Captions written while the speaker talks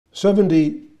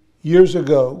70 years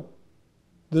ago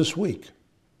this week,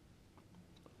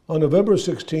 on November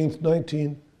 16,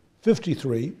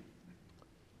 1953,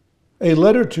 a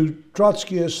letter to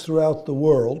Trotskyists throughout the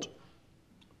world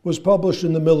was published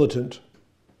in The Militant,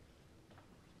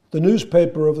 the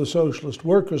newspaper of the Socialist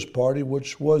Workers' Party,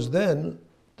 which was then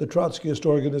the Trotskyist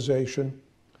organization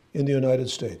in the United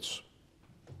States.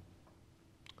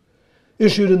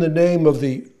 Issued in the name of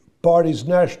the party's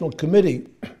National Committee,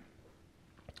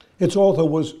 its author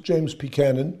was James P.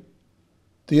 Cannon,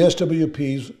 the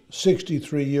SWP's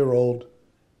 63-year-old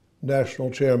national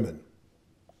chairman.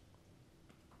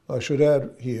 I should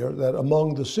add here that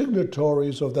among the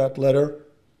signatories of that letter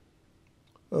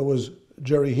was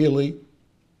Jerry Healy,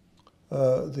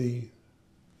 who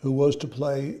was to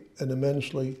play an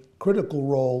immensely critical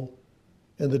role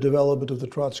in the development of the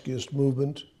Trotskyist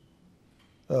movement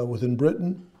within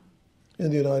Britain, in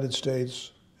the United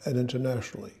States, and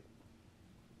internationally.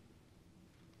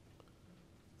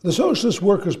 The Socialist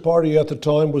Workers' Party at the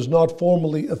time was not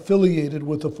formally affiliated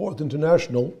with the Fourth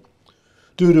International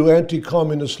due to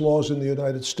anti-communist laws in the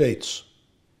United States.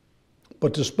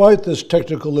 But despite this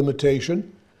technical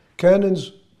limitation,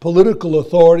 Cannon's political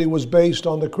authority was based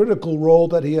on the critical role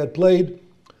that he had played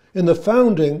in the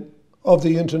founding of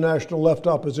the International Left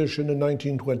Opposition in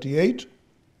 1928,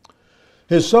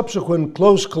 his subsequent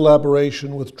close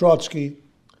collaboration with Trotsky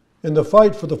in the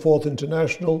fight for the Fourth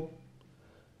International,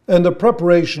 and the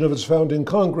preparation of its founding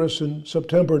Congress in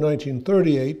September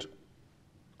 1938,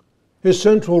 his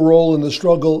central role in the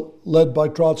struggle led by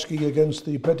Trotsky against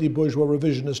the petty bourgeois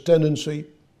revisionist tendency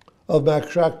of Max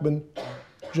Shachtman,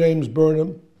 James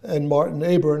Burnham, and Martin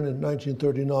Aburn in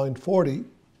 1939-40,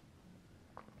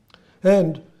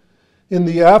 and in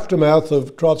the aftermath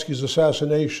of Trotsky's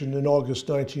assassination in August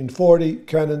 1940,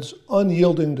 Cannon's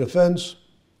unyielding defense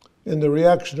in the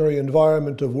reactionary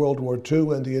environment of World War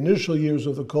II and the initial years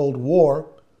of the Cold War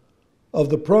of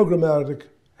the programmatic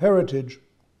heritage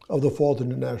of the Fourth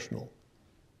International.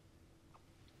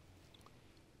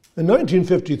 In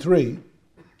 1953,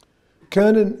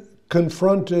 Cannon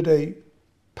confronted a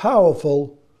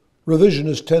powerful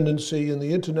revisionist tendency in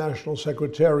the International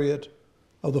Secretariat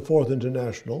of the Fourth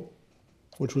International,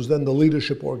 which was then the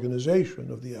leadership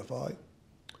organization of the FI,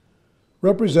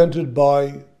 represented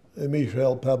by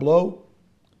Michel Pablo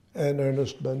and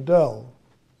Ernest Mandel.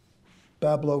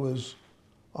 Pablo is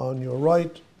on your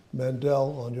right,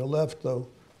 Mandel on your left, though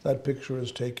that picture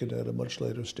is taken at a much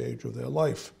later stage of their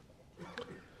life.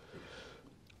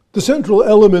 The central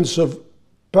elements of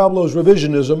Pablo's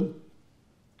revisionism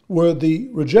were the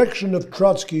rejection of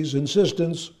Trotsky's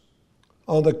insistence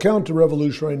on the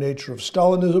counter-revolutionary nature of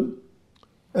Stalinism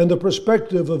and the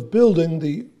perspective of building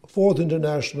the Fourth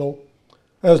International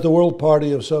as the world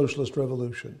party of socialist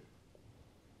revolution.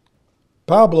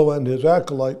 Pablo and his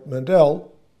acolyte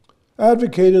Mandel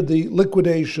advocated the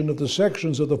liquidation of the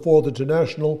sections of the Fourth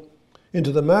International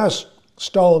into the mass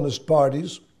Stalinist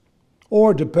parties,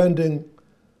 or depending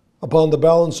upon the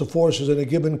balance of forces in a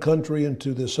given country,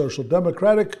 into the social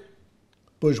democratic,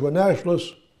 bourgeois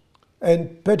nationalist,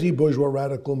 and petty bourgeois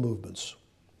radical movements.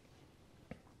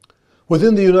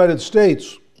 Within the United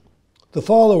States, the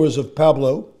followers of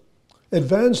Pablo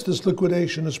advanced this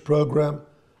liquidationist program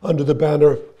under the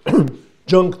banner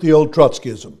Junk the Old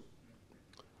Trotskyism.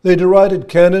 They derided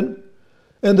Cannon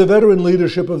and the veteran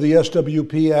leadership of the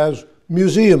SWP as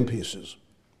museum pieces,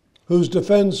 whose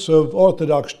defense of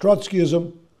orthodox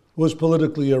Trotskyism was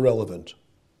politically irrelevant.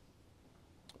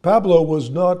 Pablo was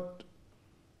not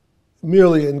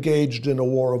merely engaged in a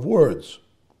war of words.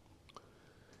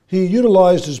 He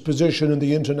utilized his position in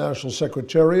the International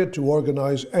Secretariat to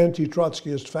organize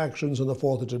anti-Trotskyist factions in the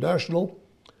Fourth International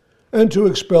and to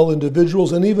expel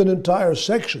individuals and even entire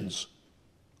sections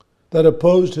that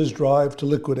opposed his drive to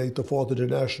liquidate the Fourth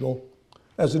International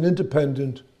as an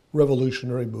independent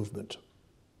revolutionary movement.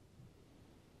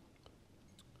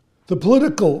 The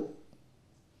political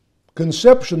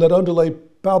conception that underlay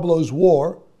Pablo's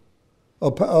war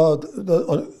against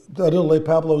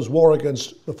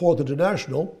the Fourth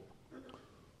International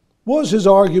was his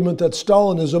argument that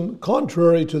Stalinism,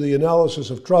 contrary to the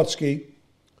analysis of Trotsky,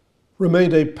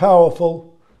 remained a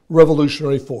powerful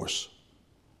revolutionary force.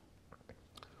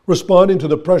 Responding to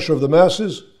the pressure of the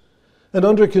masses and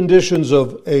under conditions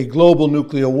of a global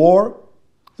nuclear war,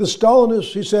 the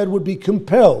Stalinists, he said, would be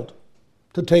compelled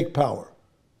to take power.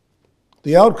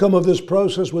 The outcome of this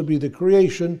process would be the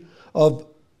creation of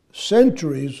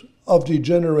centuries of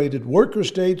degenerated worker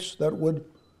states that would,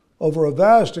 over a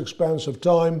vast expanse of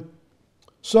time,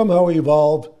 somehow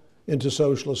evolve into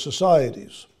socialist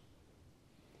societies.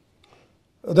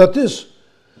 That this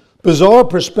bizarre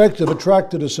perspective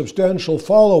attracted a substantial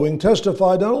following,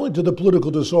 testified not only to the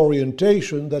political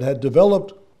disorientation that had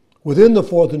developed within the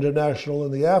Fourth International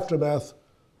in the aftermath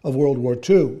of World War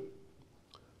II,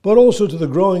 but also to the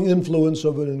growing influence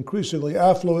of an increasingly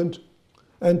affluent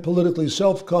and politically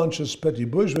self-conscious petty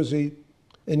bourgeoisie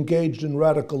engaged in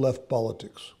radical left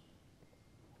politics.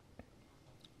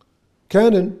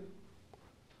 Cannon,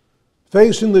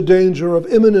 facing the danger of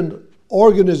imminent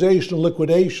organizational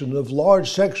liquidation of large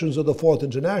sections of the Fourth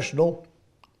International,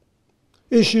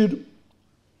 issued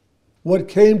what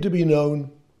came to be known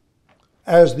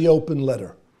as the Open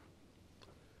Letter.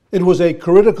 It was a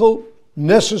critical,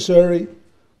 necessary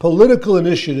political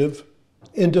initiative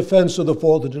in defense of the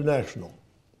Fourth International.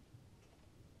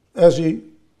 As he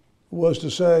was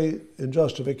to say in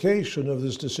justification of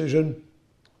this decision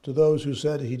to those who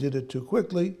said he did it too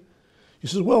quickly, he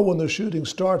says, well, when the shooting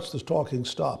starts, the talking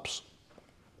stops.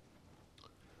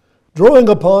 Drawing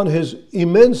upon his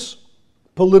immense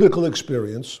political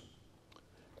experience,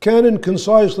 Cannon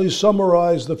concisely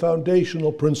summarized the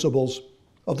foundational principles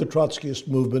of the Trotskyist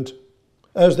movement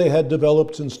as they had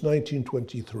developed since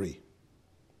 1923.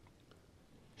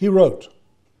 He wrote,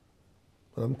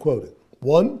 and I'm quoting,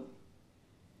 1,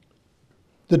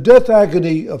 the death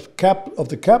agony of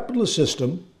the capitalist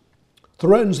system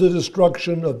threatens the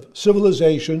destruction of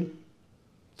civilization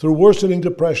through worsening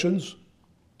depressions,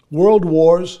 world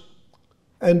wars,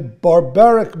 and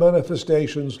barbaric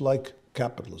manifestations like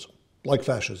capitalism, like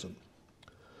fascism.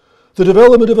 The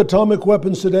development of atomic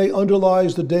weapons today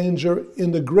underlies the danger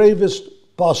in the gravest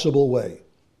possible way.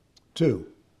 2,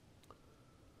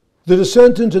 the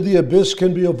descent into the abyss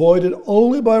can be avoided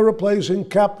only by replacing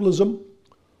capitalism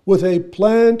with a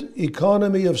planned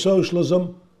economy of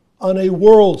socialism on a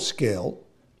world scale,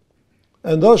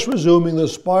 and thus resuming the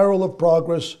spiral of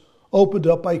progress opened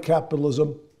up by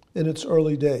capitalism in its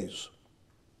early days.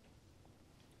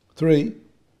 3,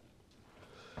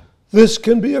 this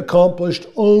can be accomplished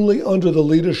only under the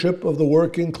leadership of the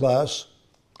working class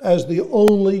as the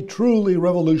only truly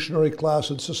revolutionary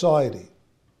class in society.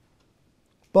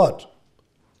 But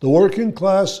the working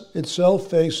class itself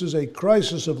faces a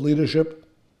crisis of leadership,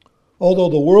 although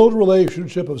the world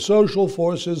relationship of social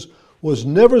forces was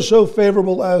never so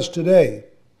favorable as today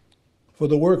for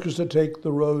the workers to take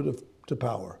the road to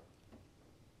power.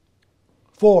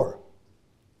 4,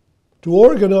 to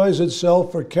organize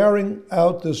itself for carrying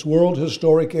out this world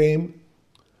historic aim,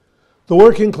 the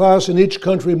working class in each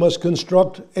country must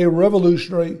construct a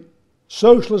revolutionary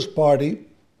socialist party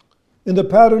in the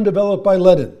pattern developed by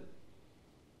Lenin.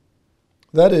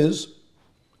 That is,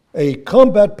 a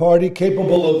combat party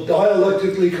capable of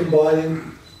dialectically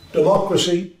combining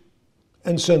democracy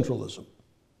and centralism.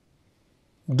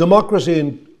 Democracy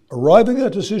in arriving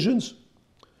at decisions,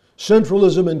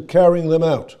 centralism in carrying them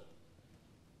out.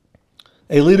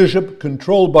 A leadership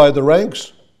controlled by the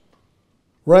ranks,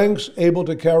 ranks able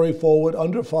to carry forward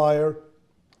under fire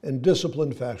in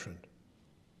disciplined fashion.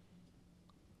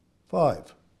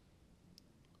 5,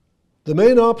 the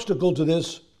main obstacle to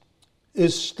this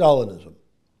is Stalinism,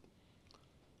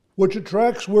 which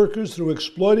attracts workers through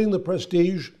exploiting the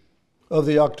prestige of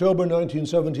the October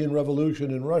 1917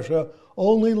 revolution in Russia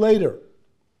only later,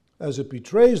 as it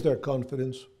betrays their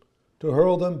confidence, to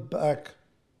hurl them back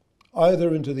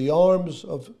either into the arms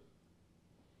of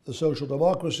the social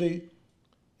democracy,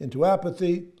 into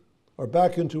apathy, or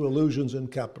back into illusions in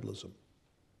capitalism.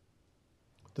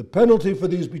 The penalty for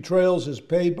these betrayals is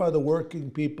paid by the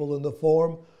working people in the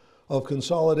form of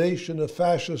consolidation of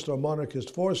fascist or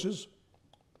monarchist forces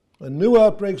and new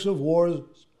outbreaks of wars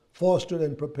fostered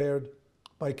and prepared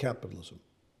by capitalism.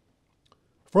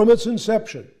 From its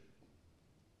inception,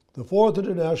 the Fourth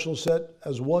International set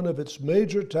as one of its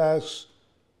major tasks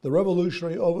the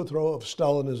revolutionary overthrow of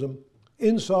Stalinism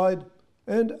inside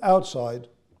and outside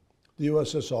the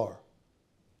USSR.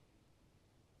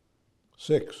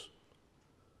 6,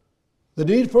 the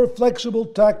need for flexible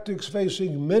tactics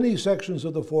facing many sections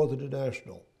of the Fourth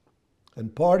International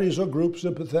and parties or groups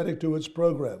sympathetic to its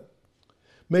program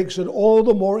makes it all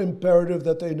the more imperative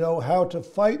that they know how to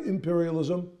fight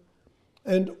imperialism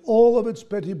and all of its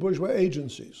petty bourgeois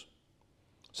agencies,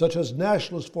 such as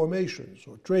nationalist formations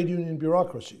or trade union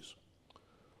bureaucracies,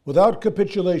 without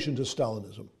capitulation to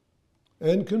Stalinism,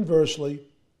 and conversely,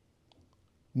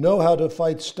 know how to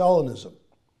fight Stalinism,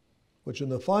 which in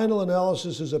the final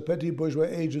analysis is a petty bourgeois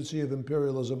agency of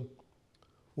imperialism,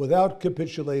 without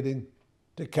capitulating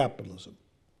to capitalism.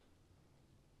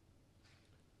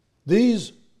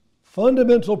 These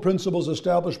fundamental principles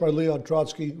established by Leon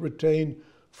Trotsky retain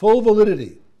full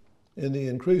validity in the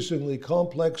increasingly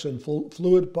complex and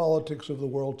fluid politics of the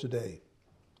world today.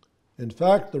 In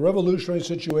fact, the revolutionary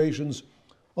situations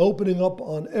opening up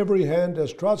on every hand,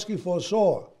 as Trotsky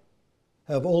foresaw,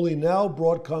 have only now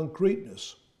brought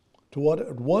concreteness to what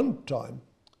at one time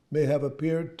may have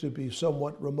appeared to be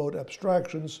somewhat remote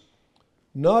abstractions,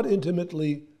 not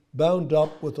intimately bound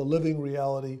up with the living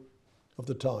reality of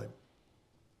the time.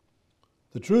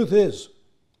 The truth is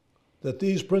that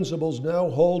these principles now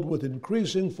hold with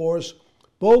increasing force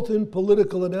both in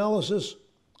political analysis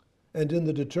and in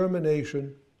the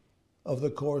determination of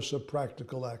the course of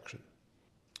practical action.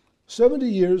 70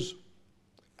 years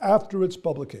after its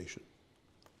publication,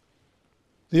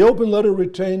 the open letter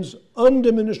retains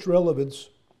undiminished relevance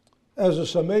as a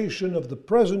summation of the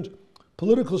present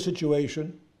political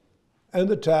situation and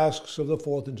the tasks of the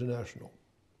Fourth International,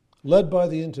 led by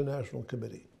the International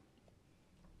Committee.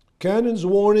 Cannon's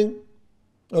warning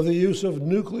of the use of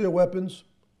nuclear weapons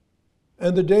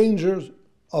and the dangers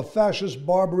of fascist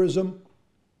barbarism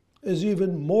is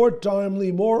even more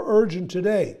timely, more urgent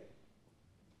today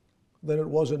than it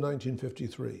was in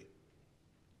 1953.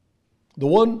 The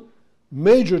one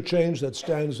major change that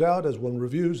stands out as one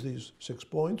reviews these 6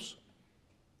 points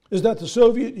is that the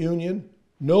Soviet Union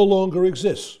no longer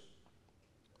exists,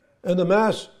 and the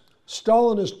mass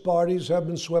Stalinist parties have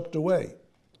been swept away.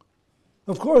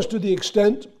 Of course, to the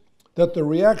extent that the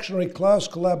reactionary class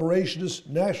collaborationist,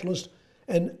 nationalist,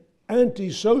 and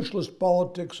anti-socialist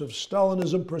politics of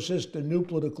Stalinism persist in new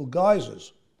political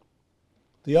guises,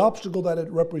 the obstacle that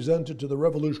it represented to the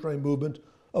revolutionary movement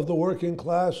of the working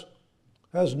class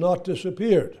has not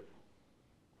disappeared.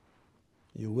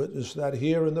 You witness that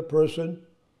here in the person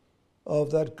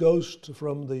of that ghost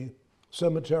from the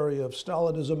cemetery of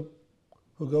Stalinism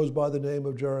who goes by the name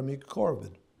of Jeremy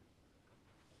Corbyn.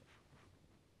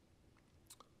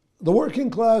 The working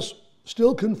class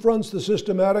still confronts the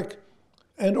systematic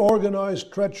and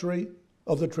organized treachery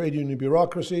of the trade union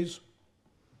bureaucracies,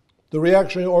 the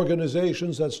reactionary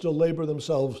organizations that still label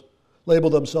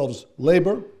themselves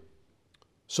labor,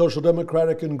 social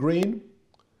democratic and green,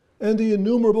 and the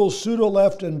innumerable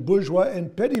pseudo-left and bourgeois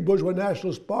and petty bourgeois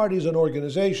nationalist parties and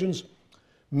organizations,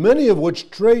 many of which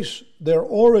trace their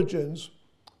origins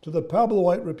to the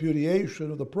Pavlovite repudiation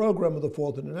of the program of the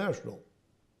Fourth International.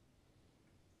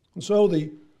 And so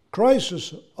the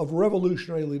crisis of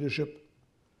revolutionary leadership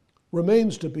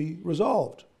remains to be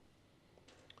resolved.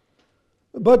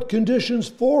 But conditions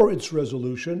for its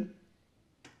resolution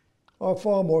are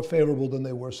far more favorable than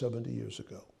they were 70 years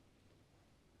ago.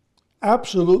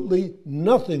 Absolutely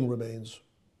nothing remains,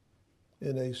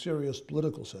 in a serious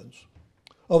political sense,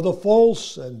 of the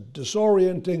false and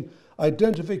disorienting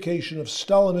identification of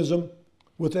Stalinism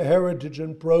with the heritage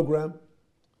and program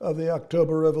of the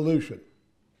October Revolution.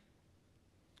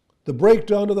 The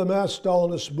breakdown of the mass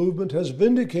Stalinist movement has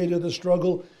vindicated the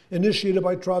struggle initiated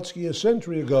by Trotsky a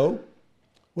century ago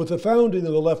with the founding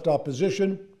of the left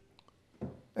opposition,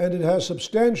 and it has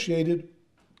substantiated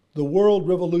the world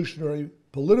revolutionary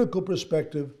political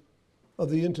perspective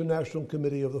of the International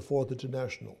Committee of the Fourth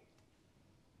International.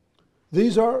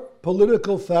 These are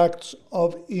political facts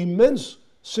of immense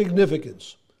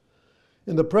significance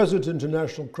in the present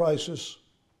international crisis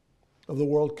of the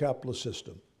world capitalist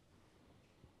system.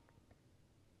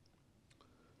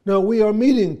 Now, we are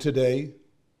meeting today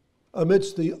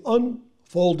amidst the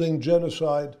unfolding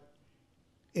genocide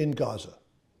in Gaza.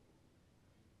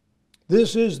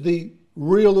 This is the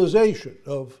realization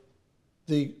of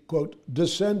the, quote,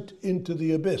 descent into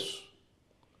the abyss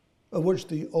of which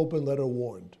the open letter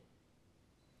warned.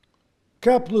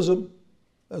 Capitalism,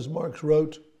 as Marx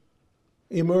wrote,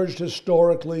 emerged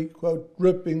historically, quote,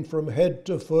 dripping from head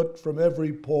to foot, from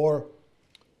every pore,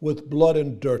 with blood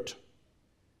and dirt.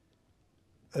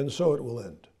 And so it will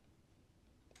end.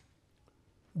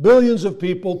 Billions of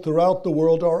people throughout the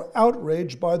world are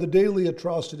outraged by the daily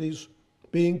atrocities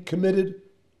being committed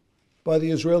by the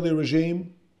Israeli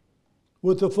regime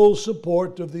with the full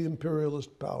support of the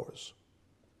imperialist powers.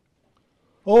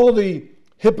 All the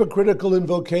hypocritical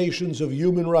invocations of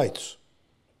human rights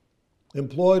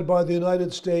employed by the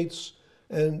United States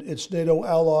and its NATO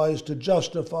allies to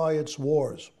justify its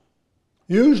wars,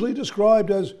 usually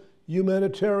described as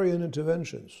humanitarian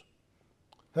interventions,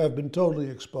 have been totally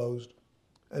exposed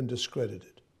and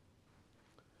discredited.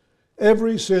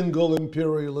 Every single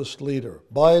imperialist leader,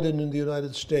 Biden in the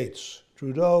United States,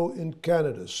 Trudeau in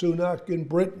Canada, Sunak in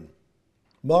Britain,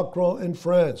 Macron in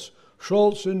France,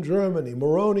 Scholz in Germany,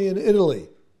 Moroni in Italy,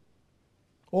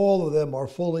 all of them are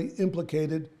fully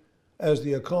implicated as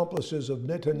the accomplices of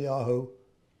Netanyahu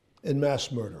in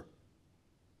mass murder.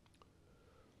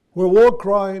 Were war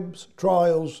crimes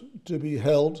trials to be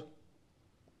held,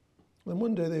 and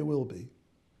one day they will be,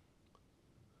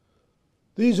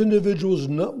 these individuals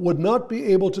would not be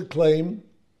able to claim,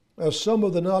 as some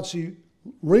of the Nazi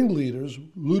ringleaders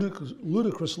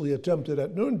ludicrously attempted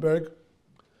at Nuremberg,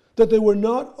 that they were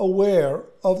not aware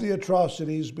of the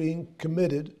atrocities being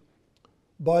committed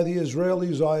by the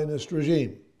Israeli Zionist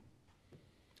regime.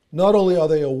 Not only are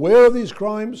they aware of these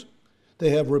crimes,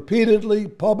 they have repeatedly,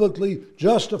 publicly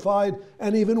justified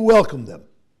and even welcomed them.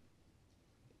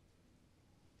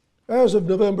 As of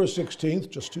November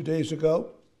 16th, just 2 days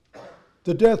ago,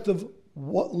 the death of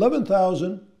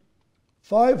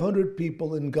 11,500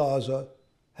 people in Gaza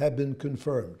have been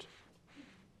confirmed,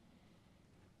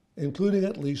 including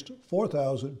at least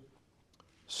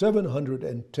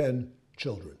 4,710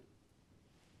 children.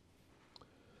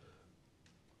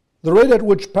 The rate at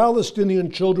which Palestinian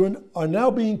children are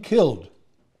now being killed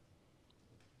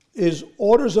is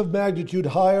orders of magnitude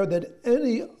higher than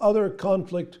any other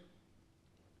conflict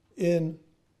in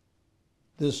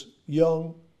this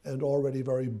young and already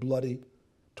very bloody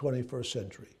 21st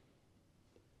century.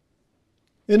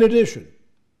 In addition,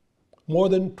 more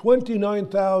than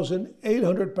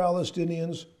 29,800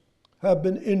 Palestinians have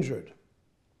been injured.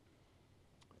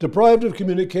 Deprived of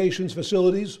communications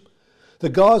facilities, the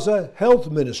Gaza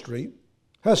Health Ministry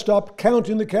has stopped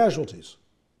counting the casualties.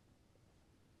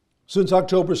 Since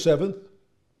October 7th,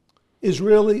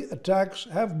 Israeli attacks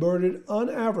have murdered, on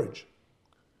average,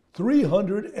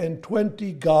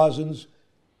 320 Gazans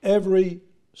every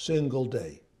single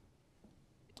day.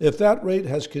 If that rate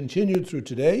has continued through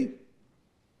today,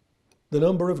 the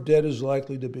number of dead is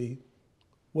likely to be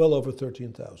well over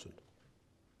 13,000.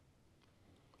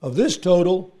 Of this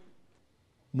total,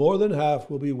 more than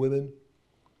half will be women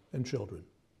and children.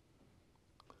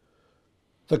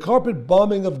 The carpet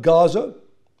bombing of Gaza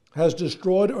has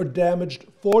destroyed or damaged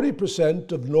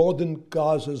 40% of northern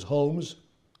Gaza's homes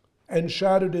and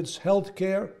shattered its health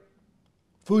care,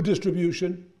 food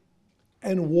distribution,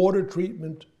 and water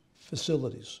treatment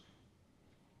facilities.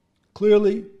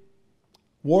 Clearly,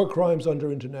 war crimes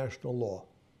under international law.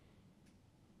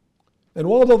 And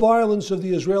while the violence of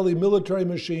the Israeli military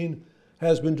machine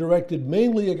has been directed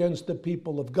mainly against the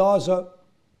people of Gaza,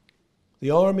 the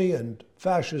army and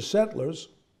fascist settlers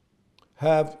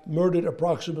have murdered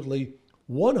approximately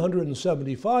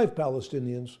 175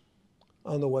 Palestinians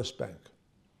on the West Bank.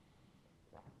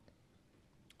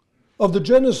 Of the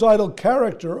genocidal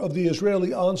character of the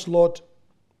Israeli onslaught,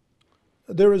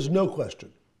 there is no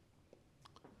question.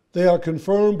 They are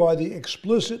confirmed by the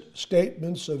explicit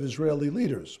statements of Israeli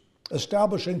leaders,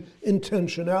 establishing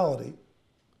intentionality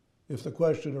if the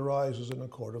question arises in a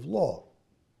court of law.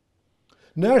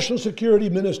 National Security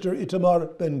Minister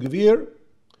Itamar Ben-Gvir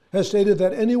has stated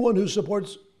that anyone who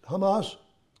supports Hamas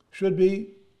should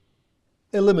be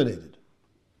eliminated.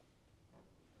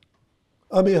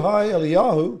 Amihai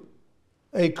Eliyahu,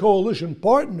 a coalition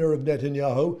partner of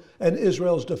Netanyahu and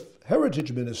Israel's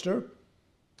heritage minister,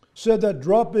 said that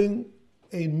dropping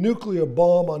a nuclear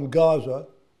bomb on Gaza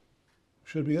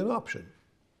should be an option.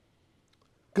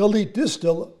 Galit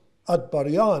Distel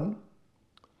Atbarian,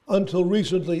 until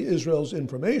recently Israel's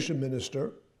information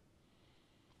minister,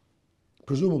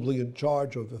 presumably in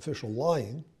charge of official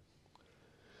lying,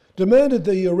 demanded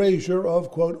the erasure of,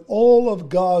 quote, all of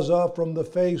Gaza from the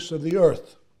face of the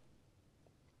earth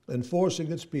and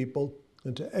forcing its people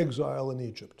into exile in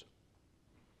Egypt.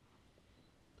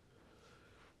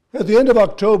 At the end of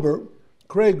October,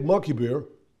 Craig Mokibir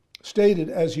stated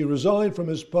as he resigned from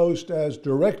his post as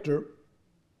director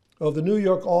of the New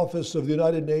York office of the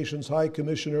United Nations High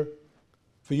Commissioner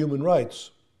for Human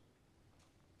Rights,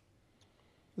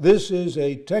 this is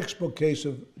a textbook case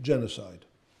of genocide.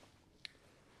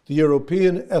 The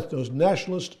European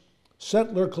ethno-nationalist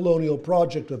settler colonial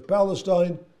project of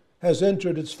Palestine has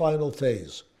entered its final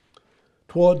phase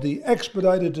toward the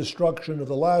expedited destruction of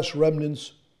the last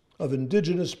remnants of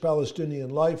indigenous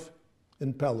Palestinian life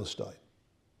in Palestine.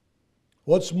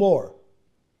 What's more,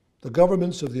 the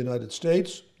governments of the United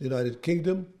States, the United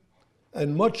Kingdom,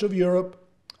 and much of Europe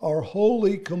are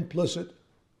wholly complicit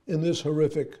in this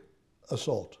horrific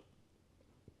assault.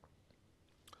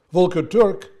 Volker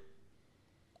Turk,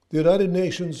 the United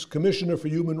Nations Commissioner for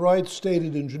Human Rights,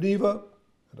 stated in Geneva,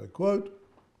 and I quote,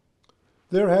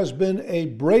 "There has been a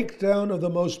breakdown of the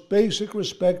most basic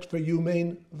respect for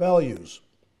humane values.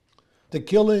 The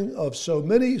killing of so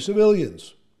many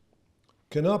civilians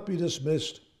cannot be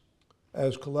dismissed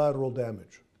as collateral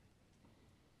damage."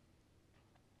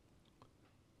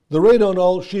 The raid on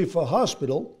Al-Shifa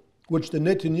Hospital, which the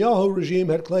Netanyahu regime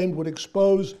had claimed would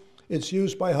expose its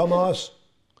use by Hamas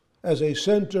as a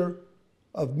center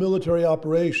of military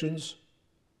operations,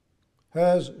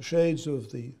 has shades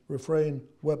of the refrain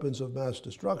weapons of mass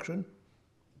destruction.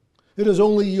 it has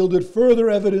only yielded further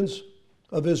evidence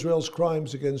of Israel's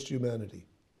crimes against humanity.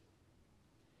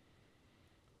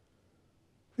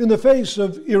 In the face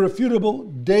of irrefutable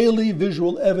daily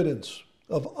visual evidence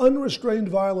of unrestrained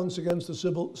violence against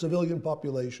the civilian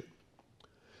population,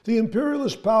 the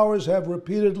imperialist powers have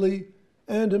repeatedly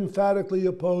and emphatically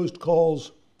opposed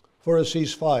calls for a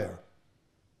ceasefire.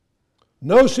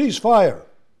 No ceasefire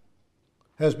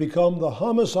has become the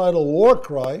homicidal war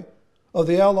cry of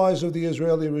the allies of the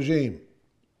Israeli regime.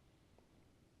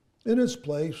 In its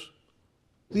place,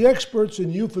 the experts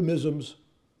in euphemisms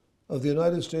of the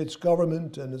United States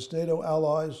government and its NATO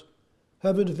allies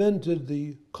have invented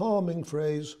the calming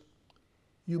phrase,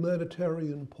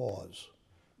 humanitarian pause.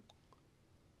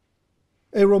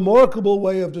 A remarkable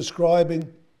way of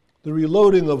describing the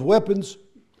reloading of weapons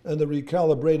and the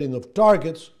recalibrating of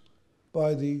targets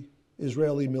by the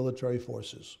Israeli military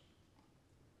forces.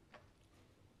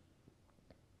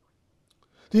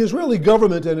 The Israeli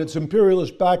government and its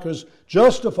imperialist backers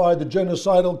justified the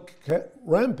genocidal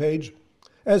rampage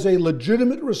as a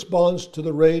legitimate response to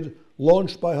the raid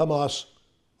launched by Hamas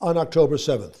on October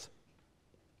 7th.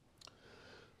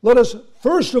 Let us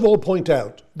first of all point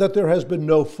out that there has been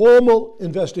no formal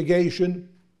investigation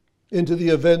into the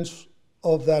events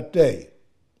of that day.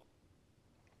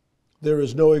 There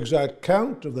is no exact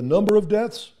count of the number of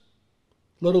deaths,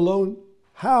 let alone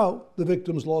how the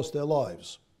victims lost their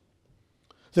lives.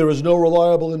 There is no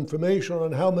reliable information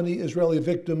on how many Israeli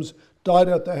victims died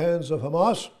at the hands of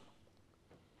Hamas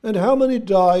and how many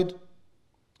died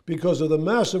because of the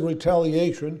massive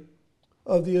retaliation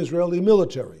of the Israeli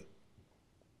military.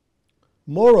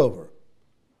 Moreover,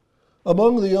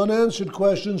 among the unanswered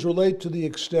questions relate to the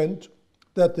extent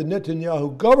that the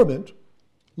Netanyahu government,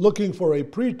 looking for a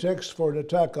pretext for an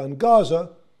attack on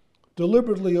Gaza,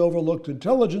 deliberately overlooked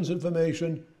intelligence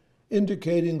information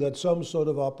indicating that some sort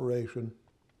of operation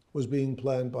was being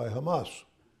planned by Hamas.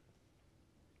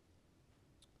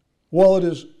 While it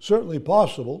is certainly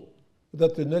possible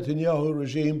that the Netanyahu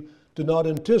regime did not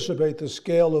anticipate the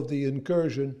scale of the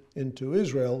incursion into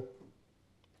Israel,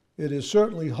 it is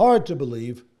certainly hard to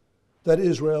believe that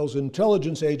Israel's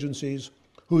intelligence agencies,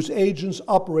 whose agents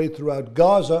operate throughout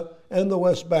Gaza and the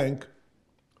West Bank,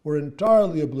 were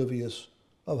entirely oblivious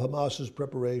of Hamas's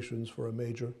preparations for a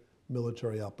major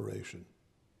military operation.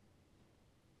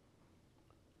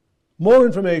 More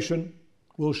information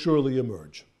will surely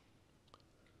emerge.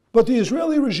 But the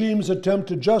Israeli regime's attempt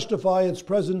to justify its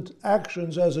present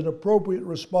actions as an appropriate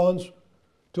response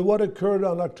to what occurred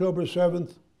on October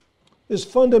 7th is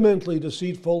fundamentally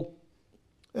deceitful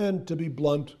and, to be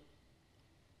blunt,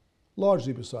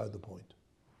 largely beside the point.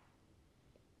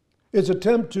 Its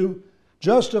attempt to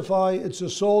justify its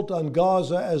assault on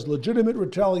Gaza as legitimate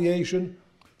retaliation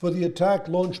for the attack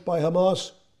launched by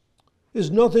Hamas is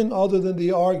nothing other than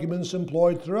the arguments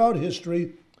employed throughout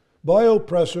history by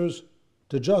oppressors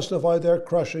to justify their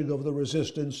crushing of the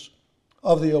resistance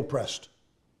of the oppressed.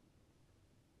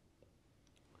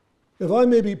 If I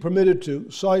may be permitted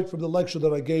to cite from the lecture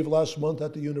that I gave last month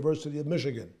at the University of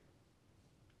Michigan,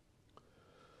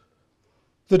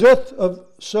 the death of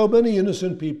so many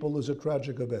innocent people is a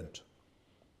tragic event.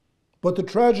 But the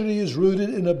tragedy is rooted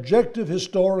in objective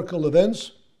historical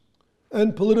events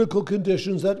and political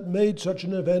conditions that made such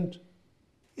an event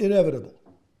inevitable.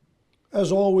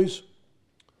 As always,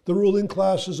 the ruling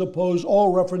classes oppose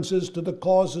all references to the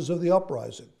causes of the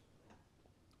uprising.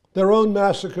 Their own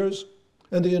massacres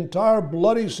and the entire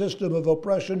bloody system of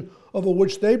oppression over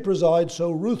which they preside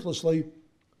so ruthlessly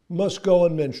must go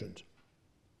unmentioned.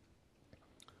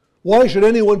 Why should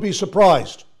anyone be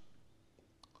surprised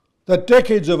that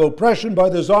decades of oppression by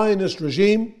the Zionist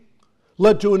regime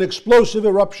led to an explosive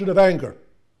eruption of anger?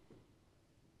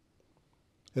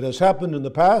 It has happened in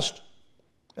the past,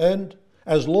 and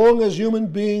as long as human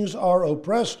beings are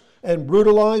oppressed and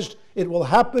brutalized, it will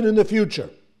happen in the future.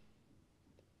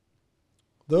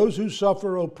 Those who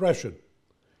suffer oppression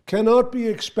cannot be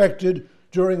expected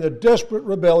during a desperate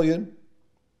rebellion,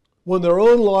 when their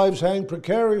own lives hang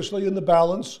precariously in the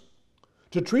balance,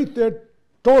 to treat their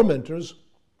tormentors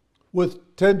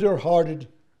with tender-hearted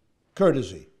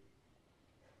courtesy.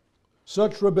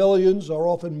 Such rebellions are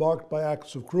often marked by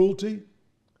acts of cruelty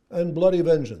and bloody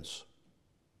vengeance.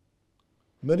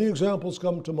 Many examples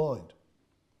come to mind.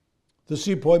 The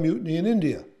Sepoy Mutiny in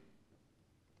India,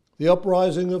 the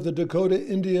uprising of the Dakota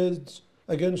Indians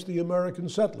against the American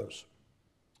settlers,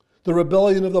 the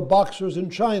rebellion of the Boxers in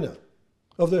China,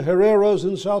 of the Hereros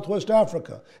in Southwest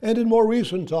Africa, and in more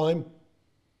recent time,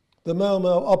 the Mau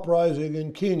Mau uprising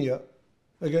in Kenya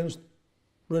against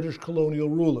British colonial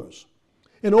rulers.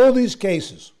 In all these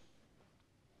cases,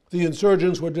 the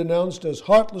insurgents were denounced as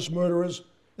heartless murderers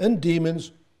and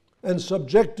demons and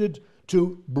subjected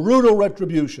to brutal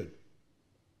retribution.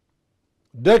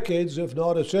 Decades, if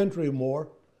not a century more,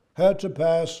 had to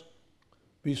pass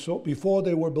before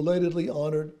they were belatedly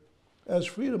honored as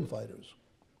freedom fighters.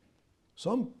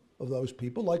 Some of those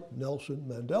people, like Nelson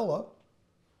Mandela,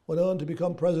 went on to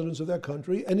become presidents of their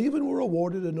country and even were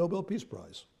awarded a Nobel Peace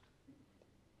Prize.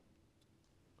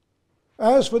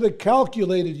 As for the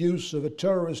calculated use of a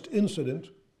terrorist incident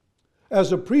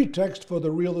as a pretext for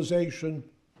the realization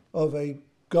of a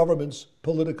government's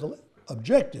political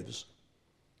objectives,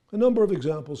 a number of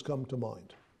examples come to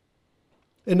mind.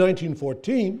 In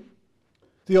 1914,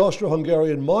 the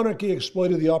Austro-Hungarian monarchy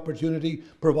exploited the opportunity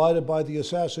provided by the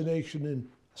assassination in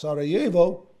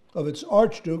Sarajevo of its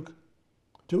Archduke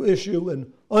to issue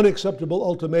an unacceptable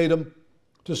ultimatum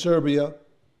to Serbia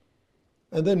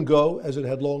and then go, as it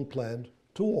had long planned,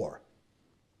 to war.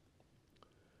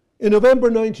 In November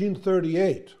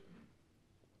 1938,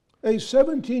 a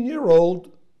 17-year-old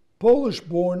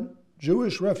Polish-born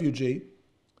Jewish refugee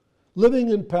living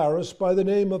in Paris by the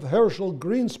name of Herschel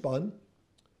Greenspan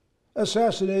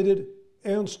assassinated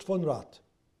Ernst von Rath,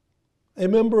 a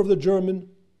member of the German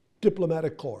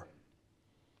diplomatic corps.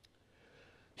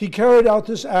 He carried out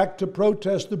this act to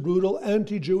protest the brutal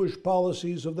anti-Jewish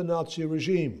policies of the Nazi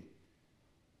regime.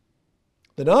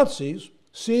 The Nazis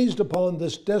seized upon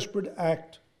this desperate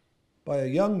act by a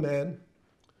young man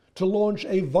to launch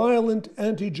a violent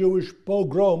anti-Jewish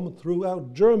pogrom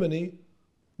throughout Germany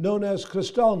known as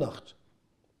Kristallnacht.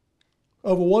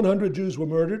 Over 100 Jews were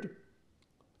murdered,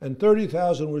 and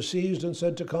 30,000 were seized and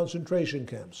sent to concentration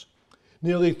camps.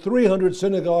 Nearly 300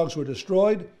 synagogues were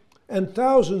destroyed, and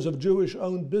thousands of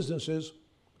Jewish-owned businesses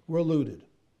were looted.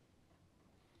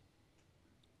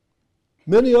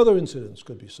 Many other incidents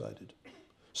could be cited,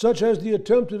 such as the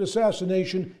attempted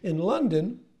assassination in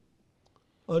London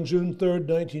on June 3,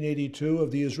 1982,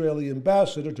 of the Israeli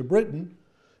ambassador to Britain,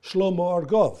 Shlomo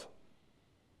Argov.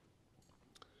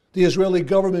 The Israeli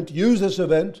government used this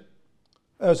event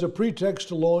as a pretext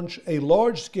to launch a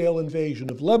large-scale invasion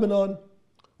of Lebanon,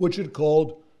 which it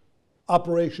called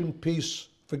Operation Peace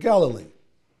for Galilee,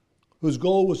 whose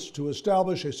goal was to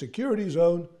establish a security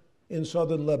zone in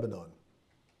southern Lebanon.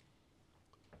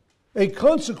 A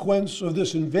consequence of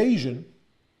this invasion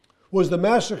was the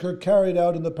massacre carried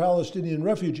out in the Palestinian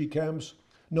refugee camps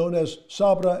known as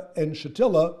Sabra and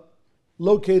Shatila,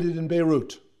 located in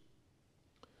Beirut.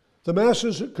 The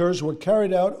massacres were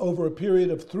carried out over a period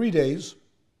of 3 days,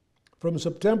 from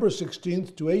September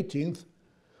 16th to 18th,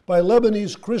 by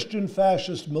Lebanese Christian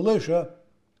fascist militia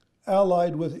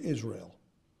allied with Israel.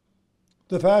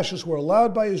 The fascists were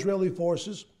allowed by Israeli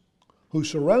forces, who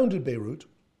surrounded Beirut,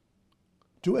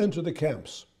 to enter the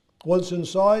camps. Once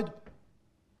inside,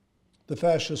 the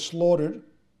fascists slaughtered,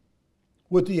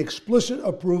 with the explicit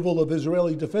approval of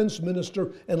Israeli Defense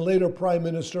Minister and later Prime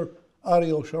Minister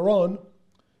Ariel Sharon,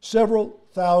 several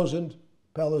thousand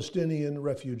Palestinian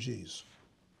refugees.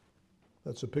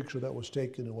 That's a picture that was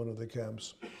taken in one of the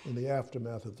camps in the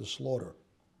aftermath of the slaughter.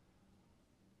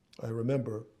 I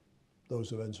remember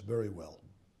those events very well.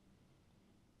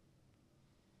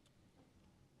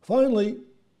 Finally,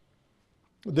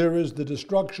 there is the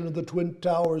destruction of the Twin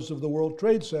Towers of the World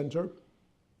Trade Center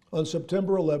on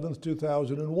September 11,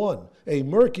 2001, a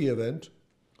murky event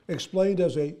explained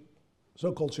as a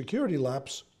so-called security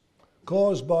lapse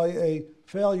caused by a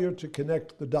failure to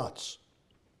connect the dots,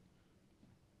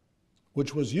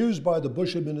 which was used by the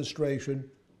Bush administration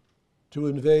to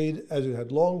invade, as it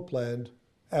had long planned,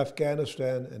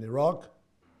 Afghanistan and Iraq,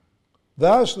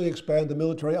 vastly expand the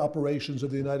military operations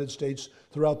of the United States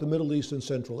throughout the Middle East and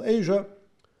Central Asia,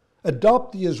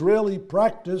 adopt the Israeli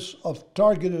practice of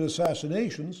targeted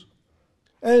assassinations,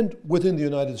 and within the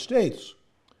United States,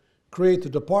 create the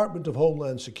Department of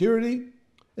Homeland Security,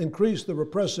 increase the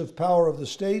repressive power of the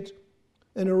state,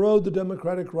 and erode the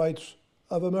democratic rights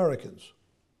of Americans.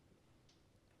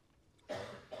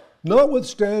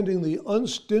 Notwithstanding the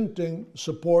unstinting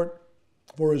support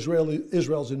for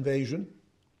Israel's invasion,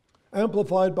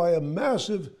 amplified by a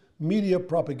massive media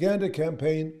propaganda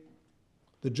campaign,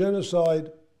 the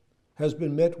genocide has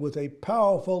been met with a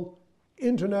powerful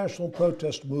international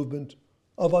protest movement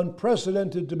of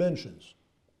unprecedented dimensions.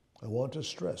 I want to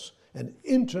stress, an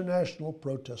international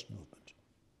protest movement.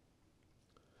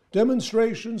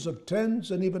 Demonstrations of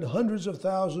tens and even hundreds of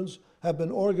thousands have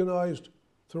been organized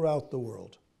throughout the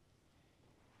world.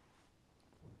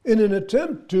 In an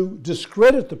attempt to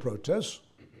discredit the protests,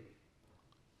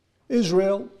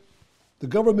 Israel, the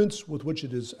governments with which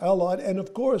it is allied, and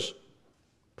of course,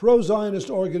 pro-Zionist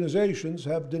organizations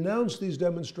have denounced these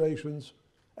demonstrations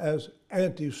as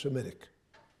anti-Semitic.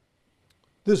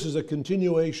 This is a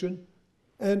continuation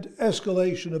and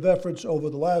escalation of efforts over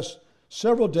the last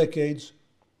several decades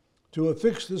to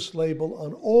affix this label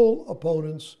on all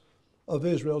opponents of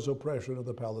Israel's oppression of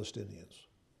the Palestinians.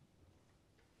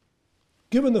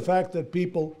 Given the fact that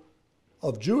people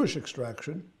of Jewish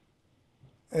extraction,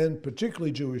 and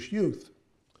particularly Jewish youth,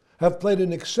 have played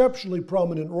an exceptionally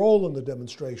prominent role in the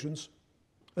demonstrations,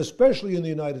 especially in the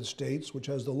United States, which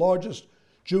has the largest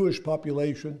Jewish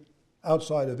population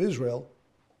outside of Israel,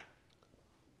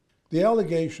 the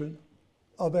allegation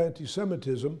of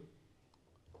anti-Semitism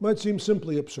might seem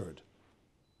simply absurd.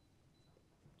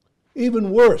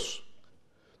 Even worse,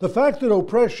 the fact that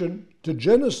oppression to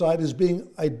genocide is being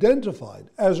identified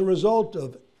as a result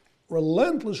of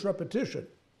relentless repetition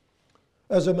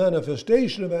as a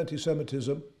manifestation of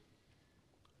anti-Semitism,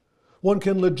 one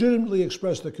can legitimately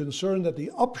express the concern that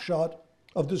the upshot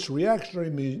of this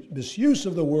reactionary misuse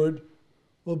of the word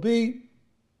will be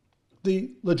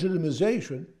the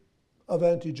legitimization of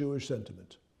anti-Jewish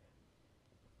sentiment.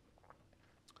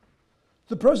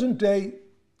 The present-day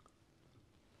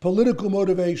political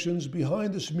motivations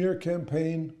behind the smear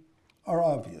campaign are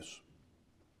obvious.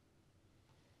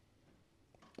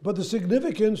 But the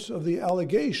significance of the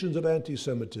allegations of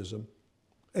anti-Semitism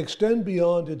extend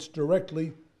beyond its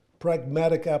directly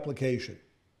pragmatic application.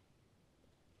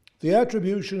 The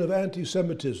attribution of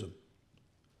anti-Semitism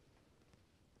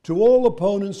to all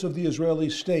opponents of the Israeli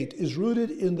state is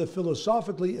rooted in the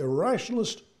philosophically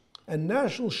irrationalist and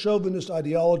national chauvinist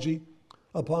ideology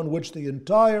upon which the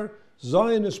entire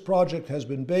Zionist project has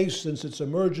been based since its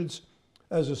emergence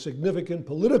as a significant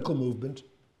political movement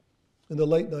in the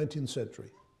late 19th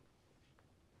century.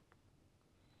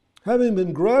 Having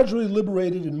been gradually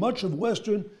liberated in much of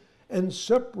Western and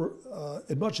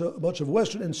much of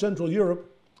Western and Central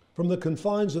Europe from the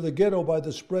confines of the ghetto by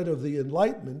the spread of the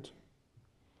Enlightenment,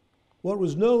 what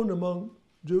was known among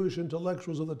Jewish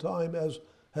intellectuals of the time as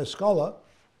Haskalah,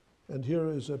 and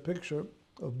here is a picture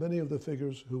of many of the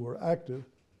figures who were active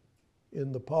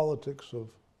in the politics of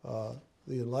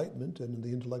the Enlightenment and in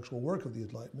the intellectual work of the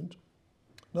Enlightenment.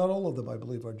 Not all of them, I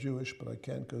believe, are Jewish, but I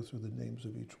can't go through the names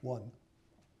of each one.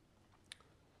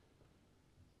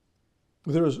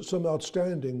 There is some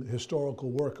outstanding historical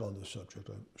work on this subject,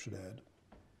 I should add.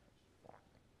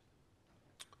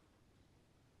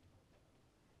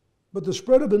 But the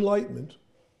spread of enlightenment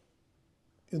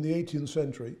in the 18th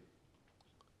century,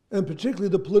 and particularly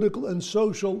the political and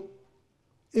social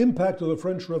impact of the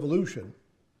French Revolution,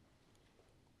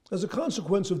 as a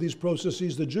consequence of these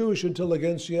processes, the Jewish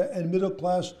intelligentsia and middle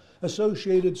class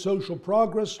associated social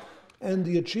progress and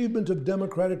the achievement of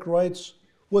democratic rights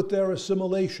with their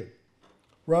assimilation,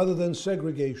 rather than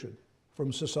segregation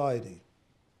from society.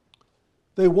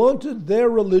 They wanted their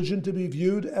religion to be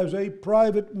viewed as a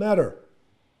private matter,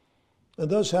 and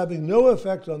thus having no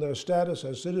effect on their status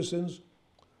as citizens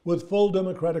with full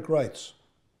democratic rights.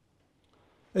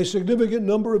 A significant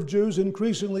number of Jews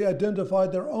increasingly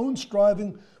identified their own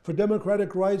striving for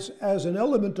democratic rights as an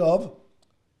element of,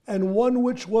 and one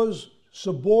which was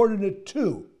subordinate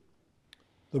to,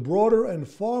 the broader and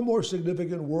far more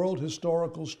significant world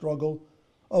historical struggle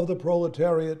of the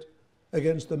proletariat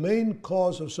against the main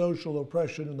cause of social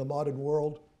oppression in the modern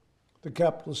world, the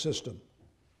capitalist system.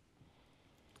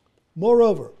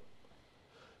 Moreover,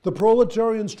 the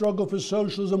proletarian struggle for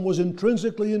socialism was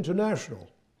intrinsically international,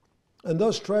 and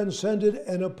thus transcended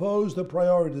and opposed the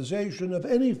prioritization of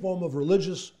any form of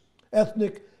religious,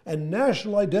 ethnic, and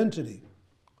national identity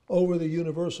over the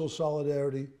universal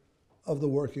solidarity of the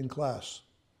working class.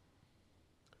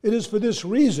 It is for this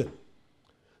reason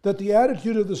that the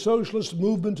attitude of the socialist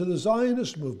movement to the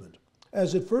Zionist movement,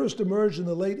 as it first emerged in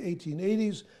the late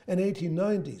 1880s and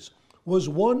 1890s, was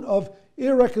one of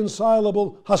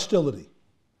irreconcilable hostility.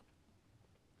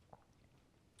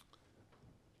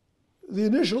 The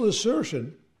initial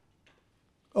assertion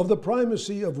of the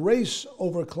primacy of race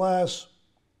over class,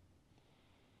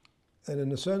 and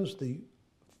in a sense the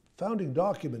founding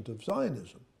document of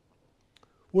Zionism,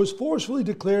 was forcefully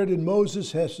declared in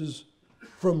Moses Hess's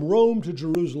From Rome to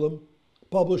Jerusalem,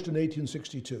 published in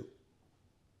 1862,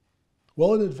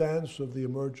 well in advance of the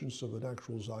emergence of an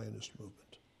actual Zionist movement.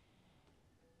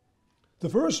 The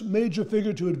first major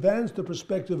figure to advance the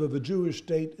perspective of a Jewish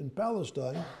state in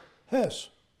Palestine, Hess,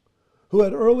 who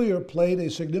had earlier played a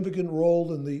significant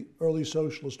role in the early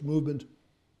socialist movement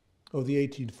of the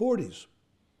 1840s,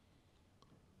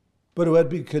 but who had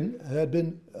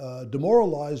been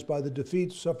demoralized by the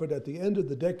defeat suffered at the end of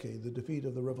the decade, the defeat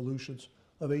of the revolutions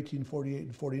of 1848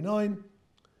 and 49,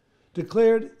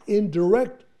 declared in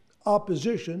direct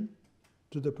opposition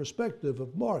to the perspective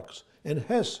of Marx. And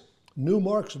Hess knew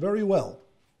Marx very well.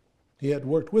 He had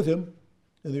worked with him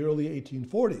in the early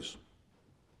 1840s.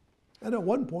 and at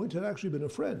one point had actually been a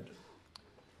friend.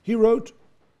 He wrote,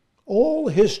 "All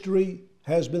history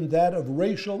has been that of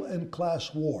racial and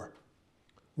class war.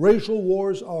 Racial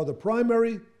wars are the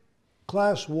primary,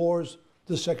 class wars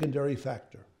the secondary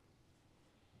factor."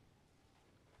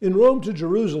 In Rome to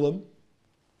Jerusalem,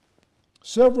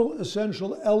 several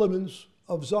essential elements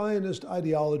of Zionist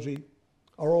ideology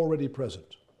are already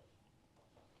present.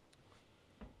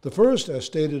 The first, as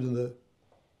stated in the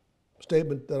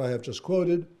statement that I have just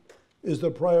quoted, is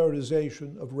the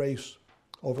prioritization of race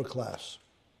over class.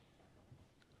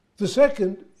 The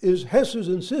second is Hess's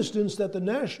insistence that the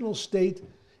national state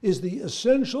is the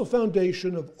essential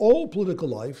foundation of all political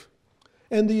life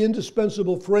and the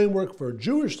indispensable framework for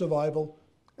Jewish survival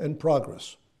and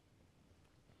progress.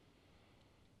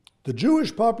 "The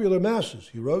Jewish popular masses,"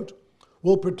 he wrote,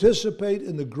 "will participate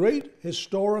in the great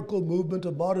historical movement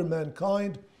of modern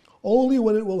mankind only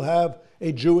when it will have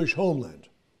a Jewish homeland."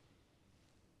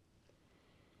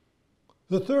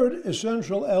 The third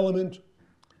essential element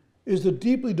is the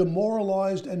deeply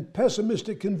demoralized and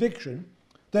pessimistic conviction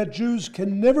that Jews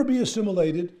can never be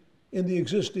assimilated in the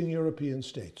existing European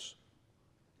states.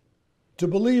 To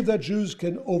believe that Jews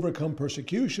can overcome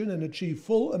persecution and achieve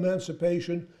full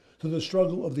emancipation through the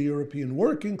struggle of the European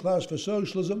working class for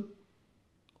socialism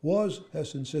was,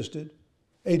 Hess insisted,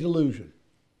 a delusion.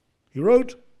 He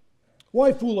wrote,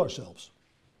 "Why fool ourselves?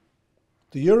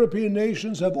 The European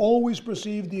nations have always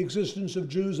perceived the existence of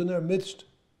Jews in their midst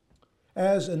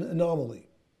as an anomaly.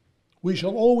 We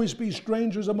shall always be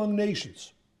strangers among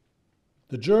nations.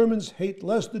 The Germans hate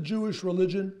less the Jewish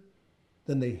religion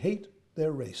than they hate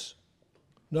their race.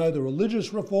 Neither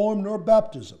religious reform nor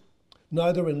baptism,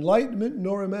 neither enlightenment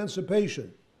nor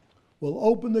emancipation will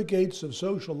open the gates of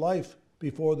social life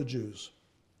before the Jews."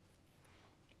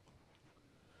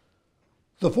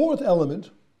 The fourth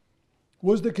element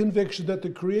was the conviction that the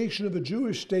creation of a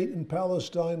Jewish state in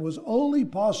Palestine was only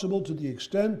possible to the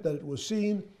extent that it was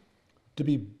seen to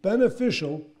be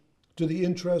beneficial to the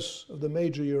interests of the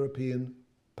major European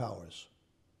powers.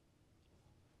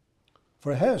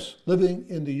 For Hess, living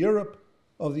in the Europe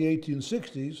of the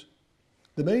 1860s,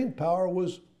 the main power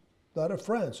was that of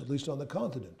France, at least on the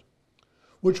continent,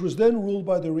 which was then ruled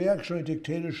by the reactionary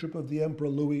dictatorship of the Emperor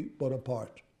Louis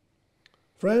Bonaparte.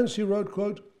 France, he wrote,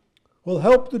 quote, "will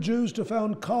help the Jews to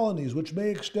found colonies which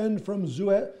may extend from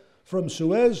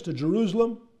Suez to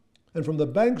Jerusalem and from the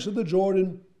banks of the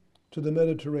Jordan to the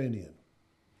Mediterranean."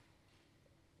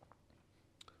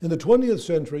 In the 20th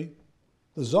century,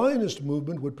 the Zionist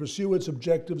movement would pursue its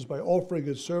objectives by offering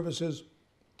its services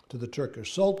to the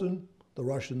Turkish Sultan, the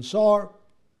Russian Tsar,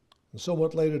 and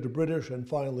somewhat later to British and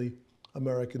finally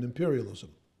American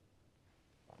imperialism.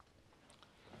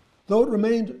 Though it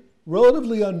remained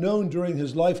relatively unknown during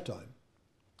his lifetime,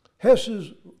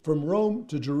 Hess's From Rome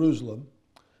to Jerusalem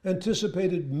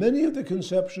anticipated many of the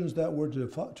conceptions that were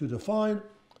to define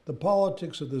the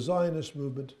politics of the Zionist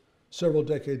movement several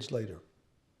decades later.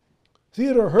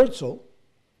 Theodor Herzl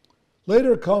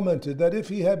later commented that if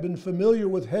he had been familiar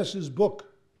with Hess's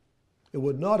book, it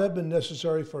would not have been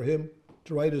necessary for him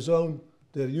to write his own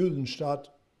Der Judenstaat,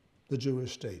 the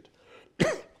Jewish state.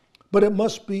 But it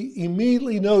must be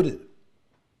immediately noted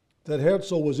that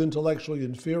Herzl was intellectually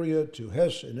inferior to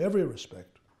Hess in every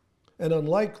respect, and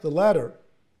unlike the latter,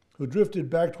 who drifted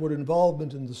back toward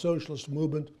involvement in the socialist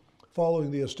movement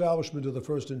following the establishment of the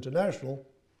First International,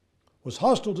 was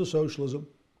hostile to socialism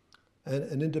and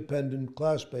an independent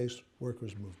class-based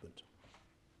workers' movement.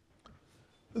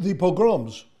 The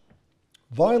pogroms,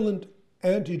 violent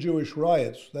anti-Jewish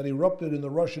riots that erupted in the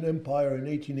Russian Empire in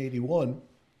 1881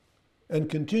 and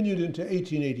continued into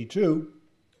 1882,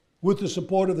 with the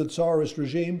support of the Tsarist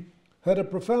regime, had a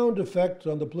profound effect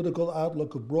on the political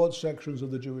outlook of broad sections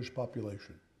of the Jewish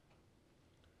population.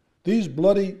 These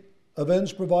bloody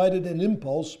events provided an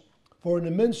impulse for an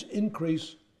immense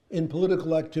increase in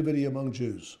political activity among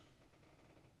Jews.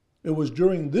 It was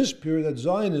during this period that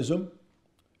Zionism,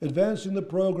 advancing the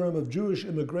program of Jewish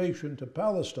immigration to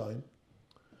Palestine,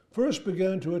 first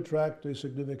began to attract a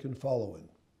significant following.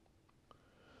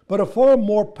 But a far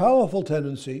more powerful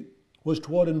tendency was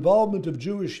toward involvement of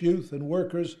Jewish youth and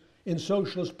workers in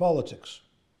socialist politics.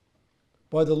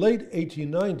 By the late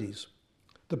 1890s,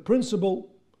 the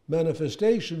principal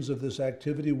manifestations of this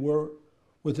activity were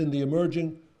within the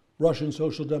emerging Russian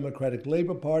Social Democratic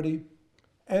Labor Party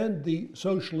and the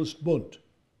Socialist Bund,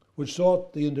 which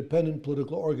sought the independent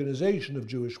political organization of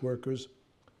Jewish workers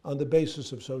on the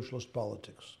basis of socialist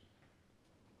politics.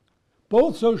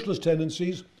 Both socialist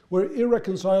tendencies were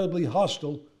irreconcilably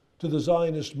hostile to the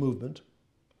Zionist movement,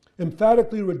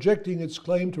 emphatically rejecting its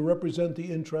claim to represent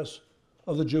the interests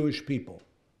of the Jewish people.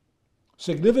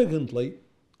 Significantly,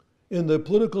 in the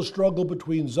political struggle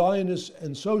between Zionists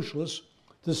and socialists,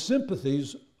 the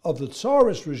sympathies of the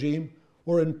Tsarist regime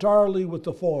were entirely with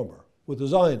the former, with the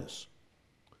Zionists,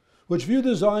 which viewed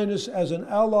the Zionists as an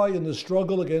ally in the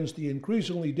struggle against the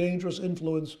increasingly dangerous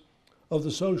influence of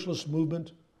the socialist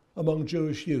movement among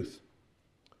Jewish youth.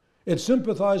 It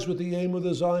sympathized with the aim of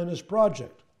the Zionist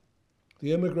project,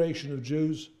 the emigration of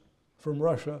Jews from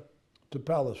Russia to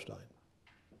Palestine.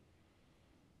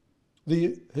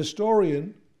 The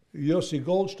historian Yossi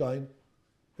Goldstein,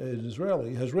 an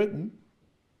Israeli, has written,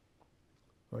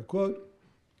 I quote,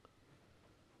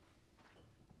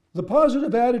 "The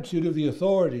positive attitude of the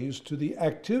authorities to the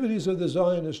activities of the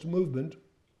Zionist movement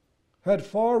had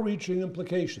far-reaching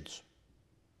implications.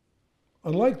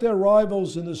 Unlike their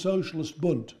rivals in the Socialist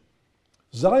Bund,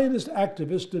 Zionist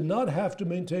activists did not have to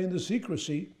maintain the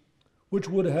secrecy which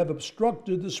would have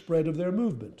obstructed the spread of their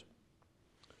movement.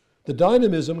 The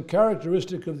dynamism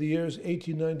characteristic of the years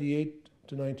 1898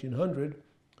 to 1900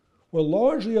 were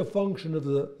largely a function of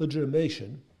the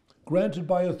legitimation granted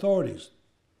by authorities.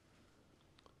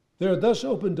 There thus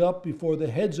opened up before the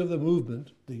heads of the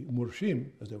movement, the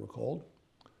Murshim, as they were called,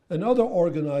 and other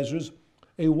organizers,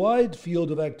 a wide field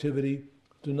of activity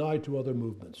denied to other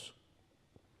movements.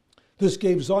 This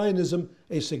gave Zionism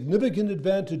a significant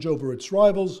advantage over its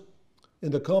rivals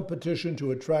in the competition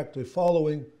to attract a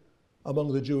following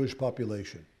among the Jewish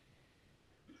population."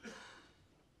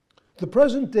 The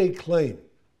present-day claim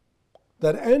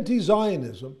that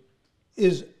anti-Zionism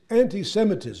is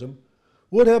anti-Semitism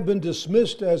would have been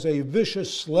dismissed as a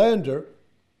vicious slander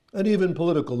and even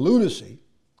political lunacy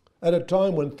at a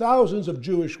time when thousands of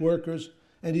Jewish workers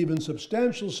and even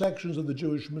substantial sections of the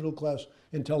Jewish middle-class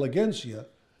intelligentsia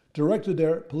directed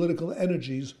their political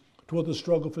energies toward the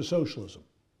struggle for socialism.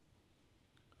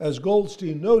 As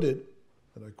Goldstein noted,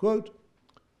 and I quote,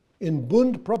 "In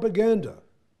Bund propaganda,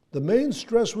 the main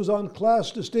stress was on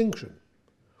class distinction,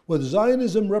 with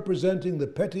Zionism representing the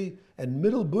petty and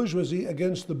middle bourgeoisie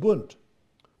against the Bund,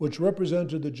 which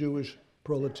represented the Jewish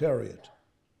proletariat.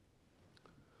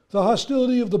 The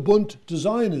hostility of the Bund to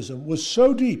Zionism was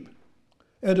so deep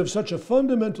and of such a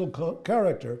fundamental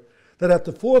character that at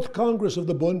the Fourth Congress of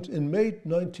the Bund in May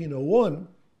 1901,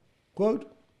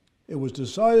 quote, it was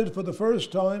decided for the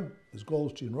first time, as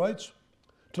Goldstein writes,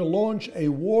 to launch a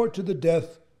war to the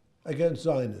death against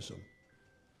Zionism.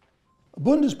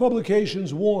 Bundist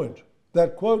publications warned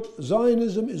that, quote,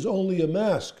 Zionism is only a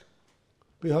mask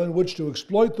behind which to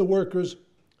exploit the workers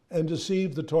and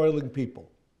deceive the toiling people.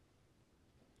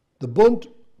 The Bund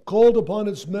called upon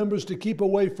its members to keep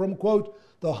away from, quote,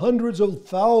 the hundreds of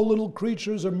foul little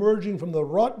creatures emerging from the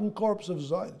rotten corpse of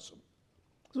Zionism.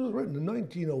 This was written in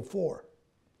 1904.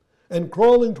 And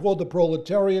crawling toward the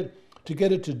proletariat to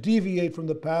get it to deviate from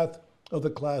the path of the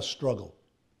class struggle.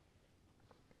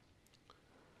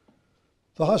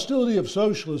 The hostility of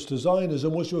socialists to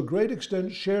Zionism was to a great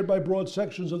extent shared by broad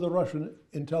sections of the Russian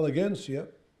intelligentsia,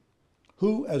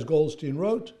 who, as Goldstein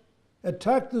wrote,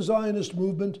 attacked the Zionist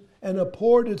movement and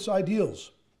abhorred its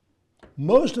ideals.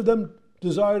 Most of them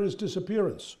desired its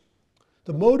disappearance.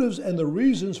 The motives and the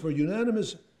reasons for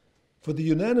the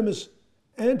unanimous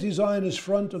anti-Zionist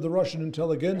front of the Russian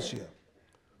intelligentsia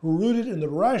were rooted in the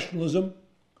rationalism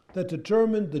that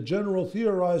determined the general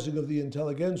theorizing of the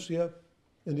intelligentsia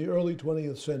in the early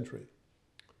 20th century.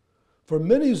 For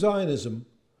many, Zionism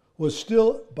was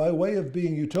still, by way of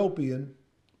being utopian,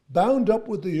 bound up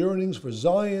with the yearnings for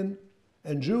Zion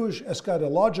and Jewish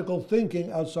eschatological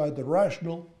thinking outside the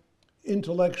rational,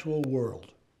 intellectual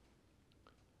world.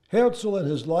 Herzl and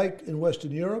his like in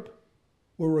Western Europe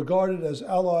were regarded as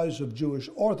allies of Jewish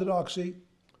orthodoxy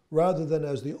rather than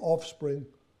as the offspring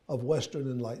of Western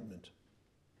Enlightenment.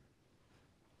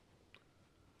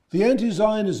 The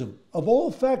anti-Zionism of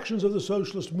all factions of the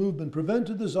socialist movement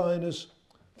prevented the Zionists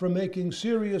from making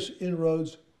serious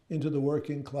inroads into the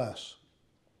working class.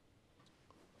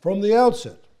 From the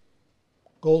outset,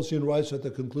 Goldstein writes at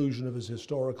the conclusion of his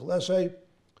historical essay,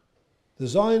 the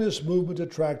Zionist movement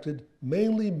attracted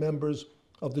mainly members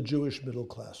of the Jewish middle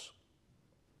class.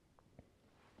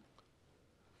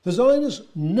 The Zionists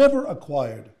never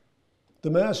acquired the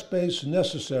mass base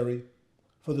necessary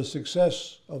for the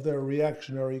success of their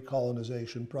reactionary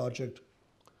colonization project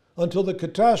until the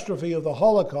catastrophe of the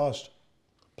Holocaust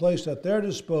placed at their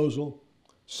disposal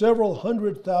several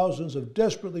hundred thousands of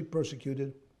desperately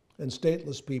persecuted and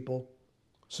stateless people,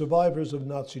 survivors of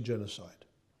Nazi genocide.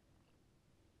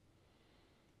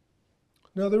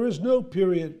 Now, there is no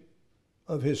period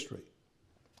of history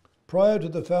prior to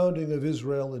the founding of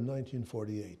Israel in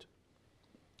 1948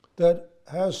 that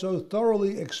has so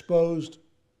thoroughly exposed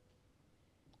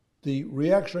the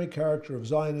reactionary character of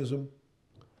Zionism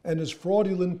and its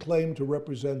fraudulent claim to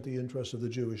represent the interests of the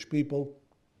Jewish people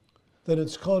than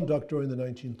its conduct during the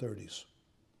 1930s.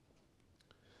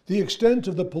 The extent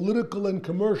of the political and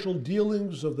commercial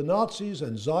dealings of the Nazis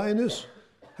and Zionists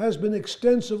has been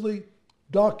extensively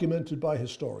documented by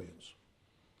historians.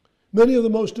 Many of the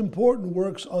most important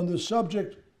works on this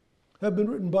subject have been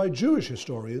written by Jewish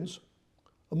historians,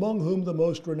 among whom the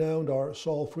most renowned are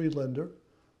Saul Friedlander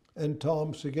and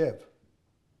Tom Segev.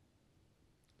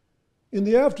 In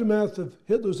the aftermath of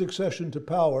Hitler's accession to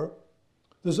power,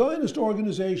 the Zionist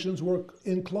organizations were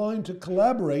inclined to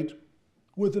collaborate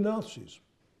with the Nazis,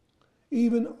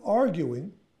 even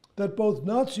arguing that both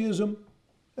Nazism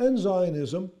and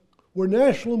Zionism were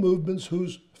national movements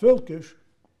whose völkisch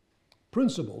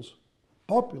principles,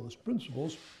 populist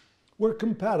principles, were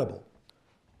compatible.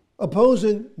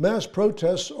 Opposing mass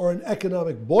protests or an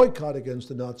economic boycott against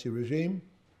the Nazi regime,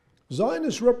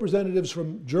 Zionist representatives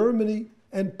from Germany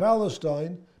and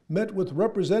Palestine met with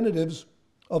representatives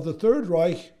of the Third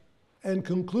Reich and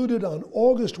concluded on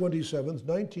August 27,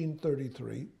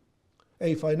 1933,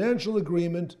 a financial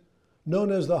agreement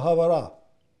known as the Havara,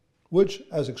 which,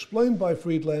 as explained by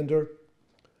Friedlander,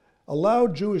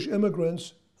 allowed Jewish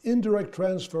immigrants indirect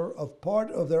transfer of part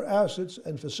of their assets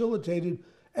and facilitated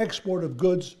export of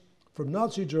goods from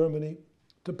Nazi Germany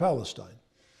to Palestine.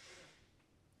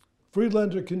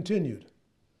 Friedlander continued,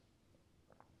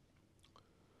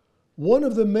 one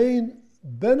of the main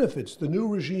benefits the new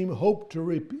regime hoped to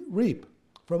reap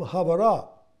from Havara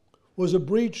was a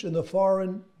breach in the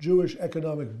foreign Jewish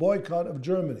economic boycott of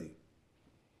Germany.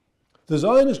 The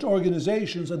Zionist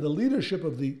organizations and the leadership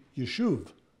of the Yeshuv,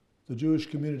 the Jewish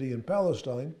community in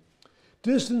Palestine,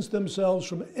 distanced themselves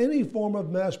from any form of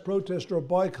mass protest or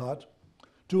boycott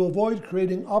to avoid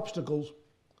creating obstacles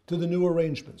to the new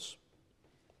arrangements.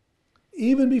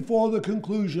 Even before the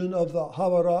conclusion of the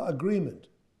Havara agreement,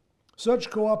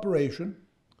 such cooperation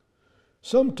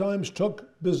sometimes took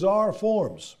bizarre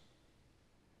forms.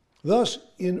 Thus,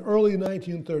 in early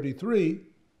 1933,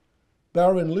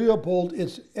 Baron Leopold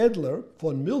Edler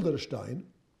von Milderstein,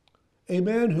 a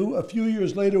man who a few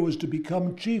years later was to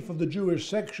become chief of the Jewish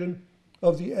section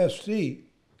of the SC,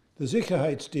 the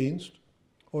Sicherheitsdienst,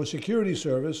 or Security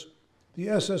Service, the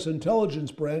SS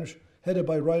intelligence branch headed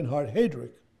by Reinhard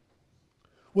Heydrich,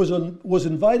 was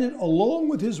invited along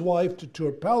with his wife to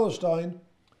tour Palestine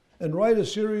and write a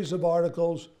series of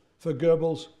articles for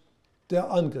Goebbels' Der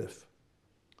Angriff.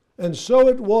 And so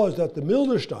it was that the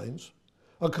Mildersteins,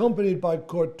 accompanied by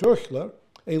Kurt Tuchler,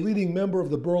 a leading member of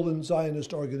the Berlin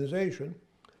Zionist organization,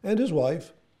 and his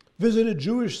wife, visited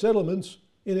Jewish settlements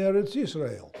in Eretz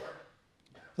Israel.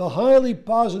 The highly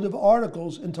positive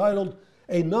articles entitled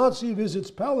A Nazi Visits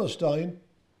Palestine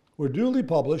were duly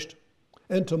published,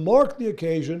 and to mark the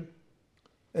occasion,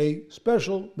 a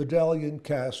special medallion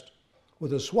cast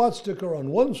with a swastika on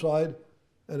one side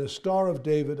and a Star of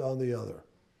David on the other.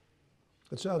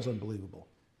 It sounds unbelievable,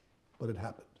 but it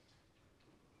happened.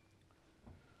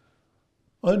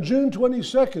 On June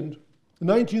 22nd,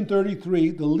 1933,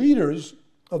 the leaders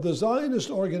of the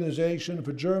Zionist Organization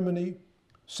for Germany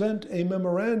sent a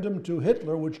memorandum to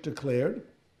Hitler which declared,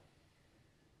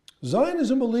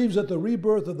 Zionism believes that the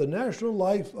rebirth of the national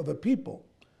life of a people,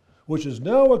 which is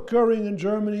now occurring in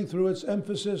Germany through its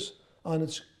emphasis on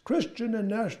its Christian and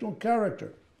national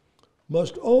character,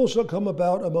 must also come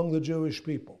about among the Jewish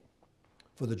people.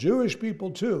 For the Jewish people,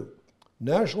 too,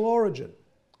 national origin,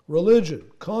 religion,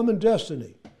 common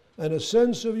destiny, and a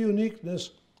sense of uniqueness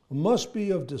must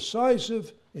be of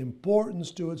decisive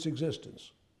importance to its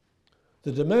existence.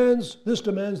 This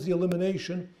demands the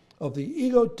elimination of the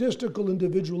egotistical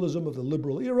individualism of the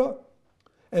liberal era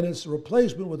and its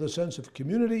replacement with a sense of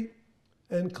community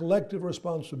and collective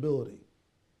responsibility.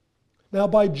 Now,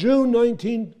 by June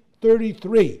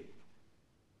 1933,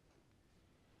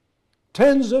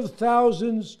 tens of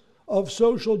thousands of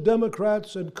social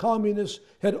democrats and communists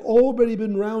had already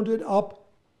been rounded up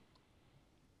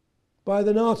by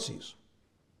the Nazis.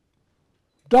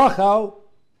 Dachau,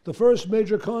 the first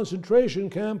major concentration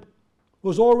camp,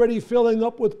 was already filling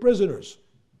up with prisoners.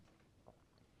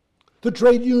 The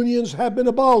trade unions had been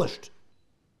abolished.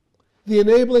 The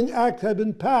Enabling Act had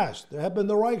been passed. There had been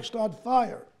the Reichstag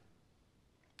fire.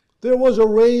 There was a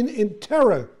reign in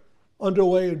terror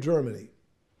underway in Germany.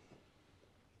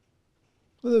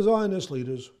 The Zionist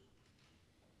leaders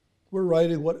were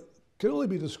writing what can only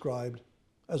be described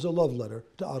as a love letter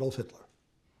to Adolf Hitler,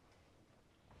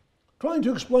 trying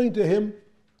to explain to him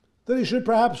that he should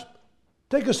perhaps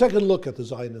take a second look at the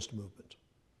Zionist movement.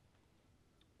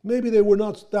 Maybe they were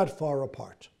not that far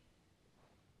apart.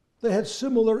 They had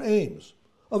similar aims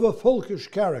of a folkish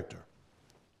character.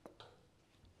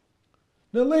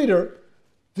 Now later,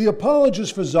 The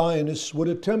apologists for Zionists would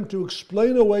attempt to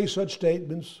explain away such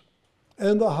statements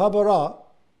and the Havara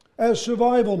as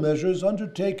survival measures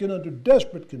undertaken under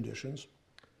desperate conditions,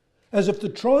 as if the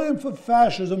triumph of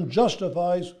fascism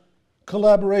justifies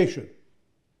collaboration.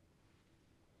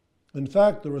 In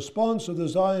fact, the response of the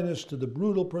Zionists to the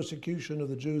brutal persecution of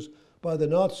the Jews by the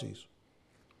Nazis,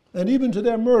 and even to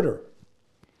their murder,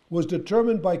 was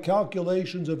determined by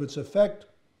calculations of its effect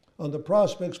on the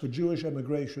prospects for Jewish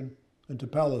emigration into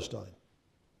Palestine.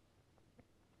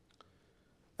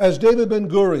 As David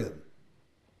Ben-Gurion,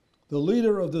 the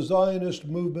leader of the Zionist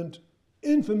movement,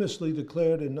 infamously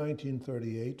declared in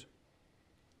 1938,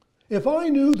 "If I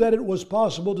knew that it was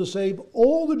possible to save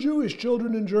all the Jewish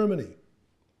children in Germany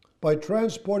by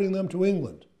transporting them to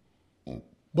England,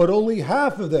 but only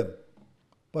half of them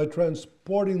by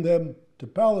transporting them to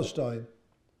Palestine,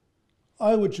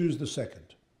 I would choose the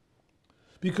second,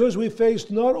 because we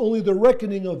faced not only the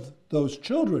reckoning of those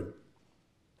children,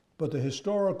 but the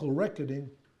historical reckoning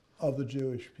of the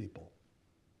Jewish people."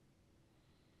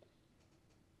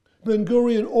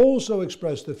 Ben-Gurion also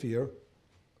expressed the fear,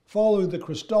 following the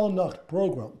Kristallnacht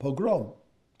pogrom,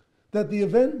 that the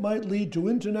event might lead to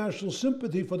international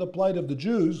sympathy for the plight of the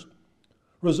Jews,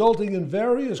 resulting in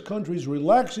various countries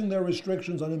relaxing their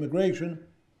restrictions on immigration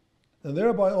and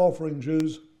thereby offering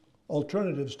Jews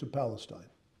alternatives to Palestine.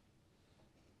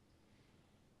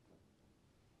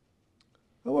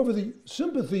 However, the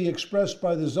sympathy expressed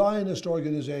by the Zionist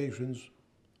organizations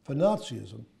for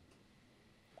Nazism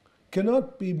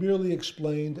cannot be merely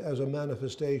explained as a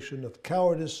manifestation of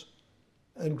cowardice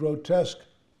and grotesque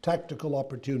tactical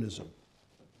opportunism.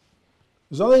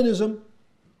 Zionism,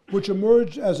 which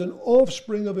emerged as an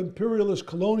offspring of imperialist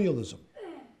colonialism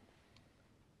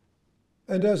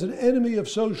and as an enemy of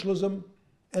socialism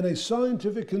and a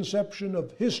scientific conception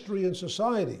of history and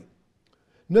society,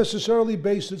 necessarily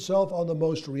based itself on the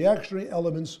most reactionary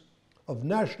elements of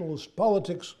nationalist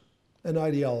politics and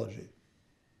ideology.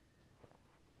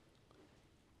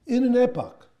 In an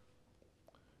epoch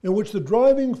in which the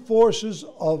driving forces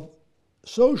of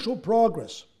social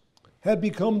progress had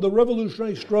become the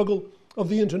revolutionary struggle of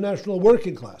the international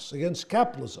working class against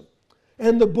capitalism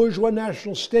and the bourgeois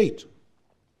national state,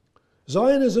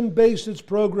 Zionism based its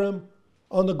program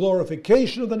on the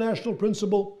glorification of the national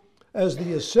principle as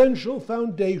the essential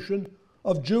foundation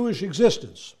of Jewish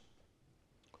existence.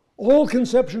 All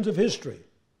conceptions of history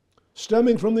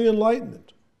stemming from the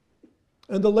Enlightenment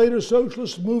and the later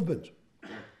socialist movement,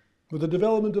 with the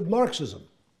development of Marxism,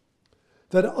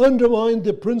 that undermined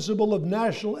the principle of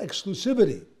national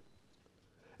exclusivity,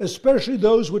 especially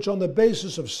those which, on the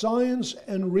basis of science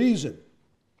and reason,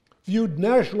 viewed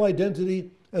national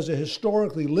identity as a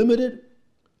historically limited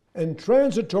and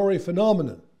transitory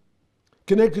phenomenon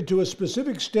connected to a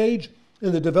specific stage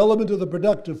in the development of the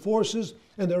productive forces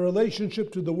and their relationship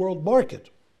to the world market,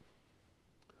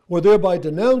 were thereby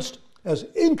denounced as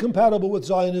incompatible with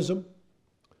Zionism,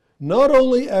 not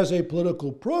only as a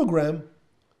political program,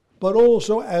 but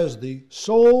also as the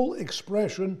sole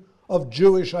expression of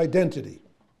Jewish identity.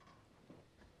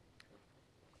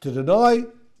 To deny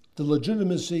the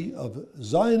legitimacy of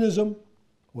Zionism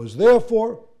was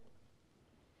therefore,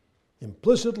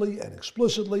 implicitly and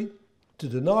explicitly, to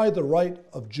deny the right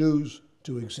of Jews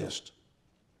to exist.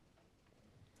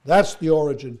 That's the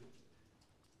origin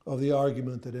of the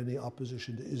argument that any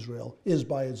opposition to Israel is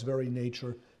by its very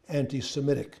nature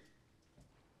anti-Semitic.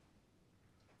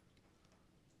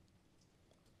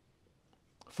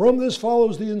 From this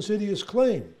follows the insidious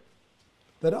claim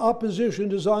that opposition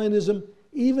to Zionism,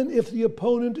 even if the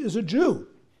opponent is a Jew,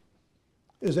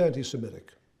 is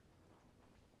anti-Semitic.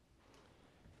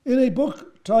 In a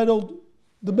book titled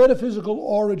The Metaphysical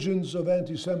Origins of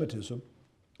Anti-Semitism,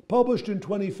 published in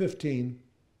 2015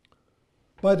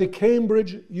 by the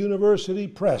Cambridge University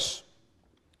Press,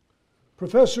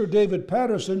 Professor David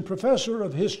Patterson, professor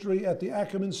of history at the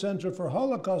Ackerman Center for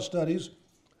Holocaust Studies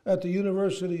at the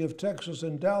University of Texas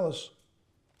in Dallas,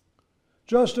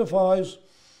 justifies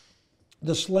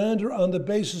the slander on the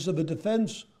basis of a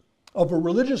defense of a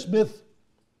religious myth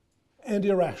and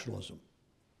irrationalism.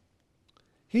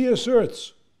 He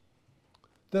asserts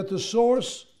that the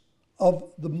source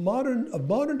of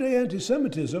modern-day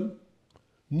anti-Semitism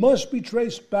must be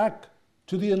traced back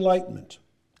to the Enlightenment,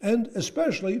 and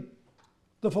especially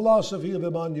the philosophy of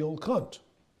Immanuel Kant.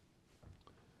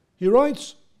 He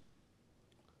writes,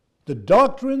 "The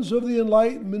doctrines of the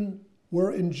Enlightenment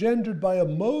were engendered by a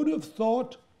mode of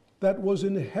thought that was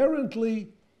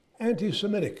inherently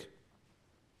anti-Semitic.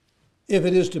 If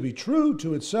it is to be true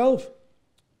to itself,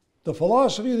 the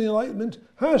philosophy of the Enlightenment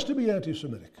has to be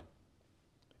anti-Semitic.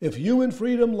 If human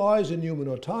freedom lies in human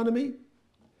autonomy,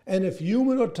 And if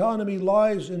human autonomy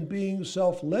lies in being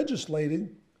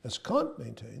self-legislating, as Kant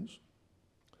maintains,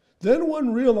 then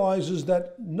one realizes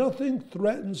that nothing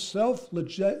threatens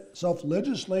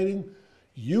self-legislating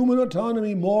human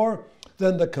autonomy more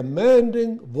than the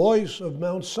commanding voice of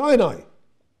Mount Sinai,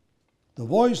 the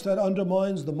voice that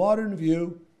undermines the modern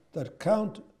view that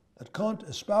Kant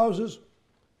espouses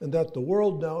and that the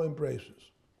world now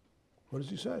embraces. What is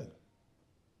he saying?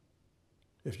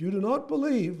 If you do not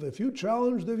believe, if you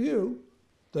challenge the view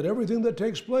that everything that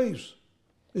takes place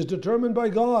is determined by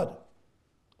God,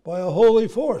 by a holy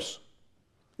force,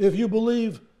 if you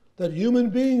believe that human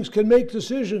beings can make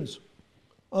decisions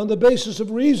on the basis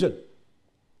of reason,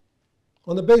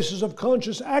 on the basis of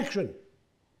conscious action,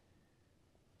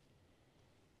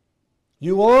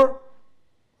 you are,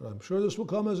 and I'm sure this will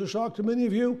come as a shock to many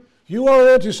of you, you are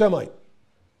an anti-Semite.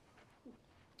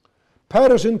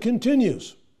 Patterson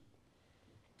continues,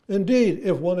 indeed,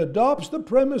 if one adopts the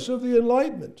premise of the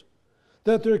Enlightenment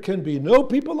that there can be no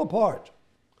people apart,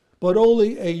 but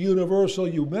only a universal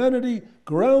humanity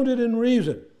grounded in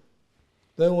reason,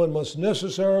 then one must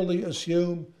necessarily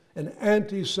assume an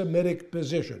anti-Semitic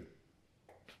position.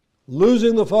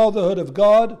 Losing the fatherhood of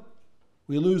God,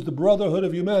 we lose the brotherhood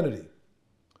of humanity.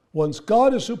 Once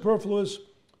God is superfluous,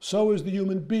 so is the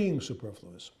human being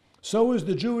superfluous. So is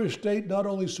the Jewish state not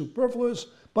only superfluous,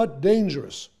 but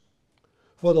dangerous.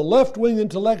 For the left-wing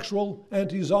intellectual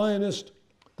anti-Zionist,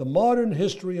 the modern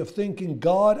history of thinking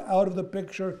God out of the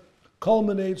picture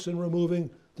culminates in removing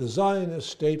the Zionist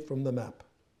state from the map.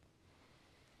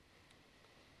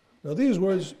 Now, these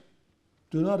words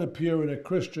do not appear in a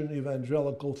Christian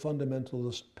evangelical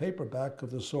fundamentalist paperback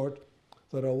of the sort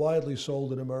that are widely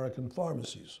sold in American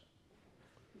pharmacies.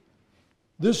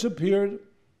 This appeared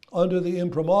under the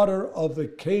imprimatur of the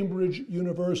Cambridge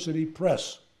University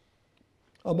Press,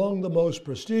 among the most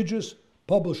prestigious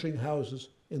publishing houses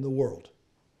in the world.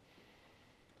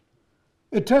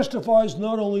 It testifies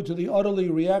not only to the utterly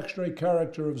reactionary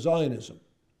character of Zionism,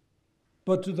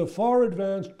 but to the far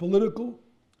advanced political,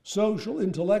 social,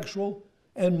 intellectual,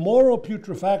 and moral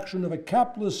putrefaction of a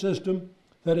capitalist system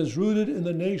that is rooted in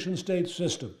the nation-state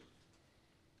system.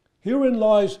 Herein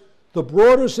lies the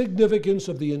broader significance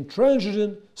of the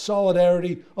intransigent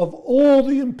solidarity of all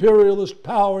the imperialist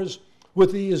powers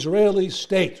with the Israeli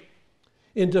state.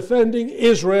 In defending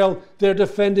Israel, they're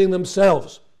defending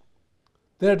themselves.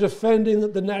 They're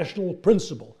defending the national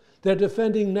principle. They're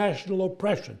defending national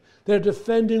oppression. They're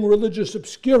defending religious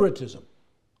obscurantism.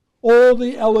 All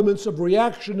the elements of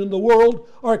reaction in the world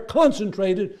are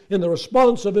concentrated in the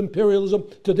response of imperialism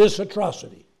to this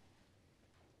atrocity.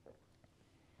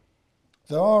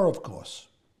 There are, of course,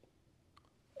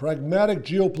 pragmatic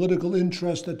geopolitical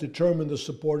interests that determine the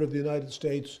support of the United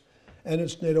States and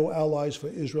its NATO allies for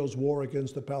Israel's war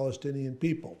against the Palestinian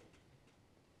people.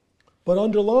 But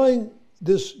underlying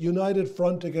this united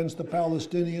front against the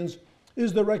Palestinians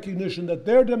is the recognition that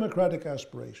their democratic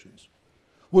aspirations,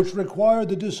 which require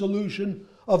the dissolution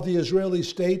of the Israeli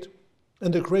state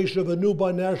and the creation of a new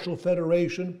binational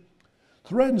federation,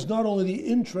 threatens not only the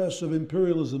interests of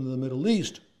imperialism in the Middle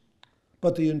East,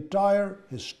 but the entire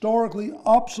historically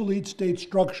obsolete state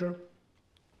structure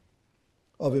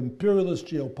of imperialist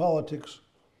geopolitics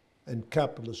and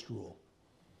capitalist rule.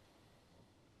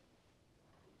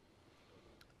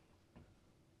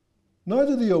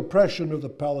 Neither the oppression of the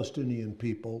Palestinian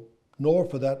people, nor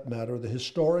for that matter the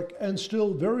historic and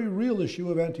still very real issue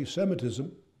of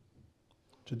anti-Semitism,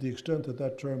 to the extent that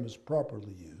that term is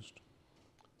properly used,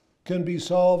 can be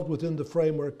solved within the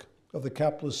framework of the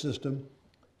capitalist system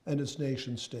and its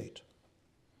nation state.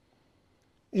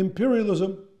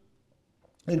 Imperialism,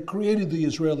 in creating the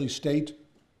Israeli state,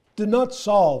 did not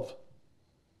solve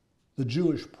the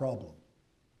Jewish problem.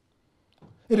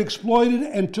 It exploited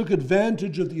and took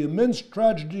advantage of the immense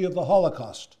tragedy of the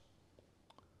Holocaust,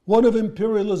 one of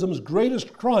imperialism's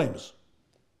greatest crimes,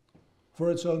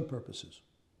 for its own purposes.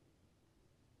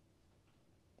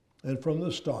 And from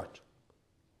the start,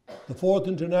 the Fourth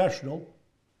International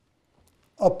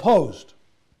opposed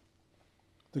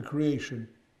the creation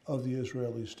of the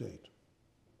Israeli state.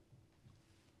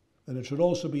 And it should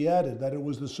also be added that it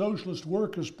was the Socialist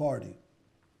Workers' Party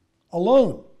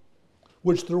alone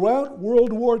which throughout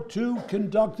World War II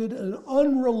conducted an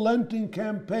unrelenting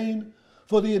campaign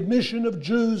for the admission of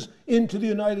Jews into the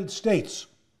United States,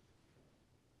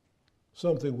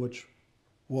 something which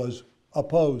was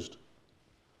opposed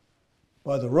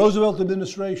by the Roosevelt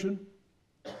administration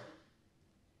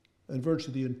and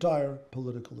virtually the entire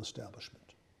political establishment.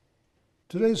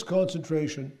 Today's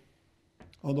concentration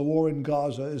on the war in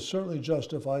Gaza is certainly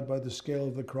justified by the scale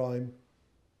of the crime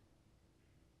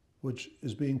which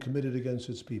is being committed against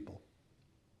its people.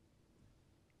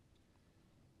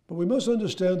 But we must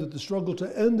understand that the struggle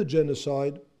to end the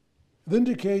genocide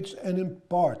vindicates and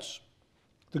imparts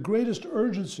the greatest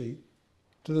urgency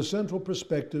to the central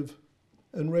perspective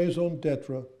and raison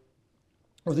d'etre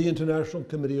of the International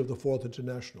Committee of the Fourth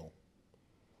International,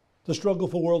 the struggle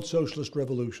for world socialist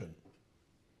revolution.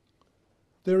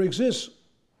 There exists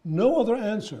no other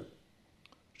answer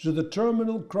to the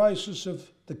terminal crisis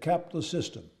of the capitalist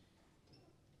system.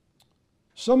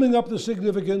 Summing up the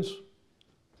significance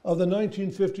of the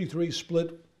 1953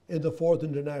 split in the Fourth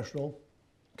International,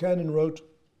 Cannon wrote,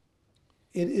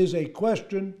 "It is a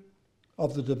question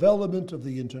of the development of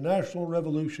the international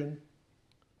revolution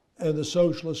and the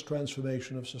socialist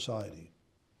transformation of society."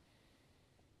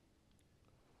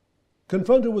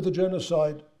 Confronted with the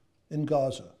genocide in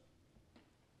Gaza,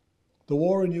 the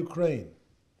war in Ukraine,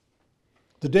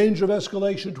 the danger of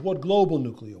escalation toward global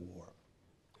nuclear war,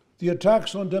 the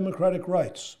attacks on democratic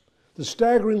rights, the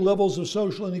staggering levels of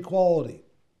social inequality,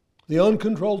 the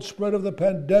uncontrolled spread of the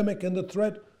pandemic, and the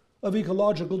threat of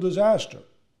ecological disaster,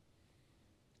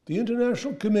 the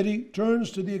International Committee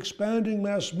turns to the expanding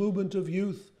mass movement of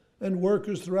youth and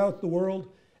workers throughout the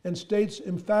world and states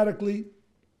emphatically,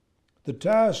 the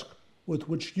task with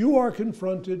which you are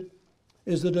confronted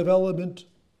is the development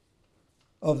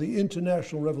of the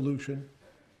international revolution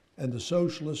and the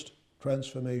socialist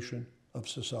transformation of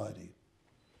society.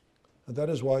 And that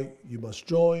is why you must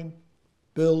join,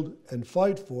 build, and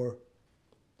fight for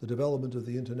the development of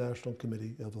the International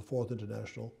Committee of the Fourth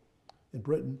International in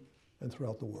Britain and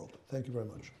throughout the world. Thank you very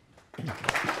much.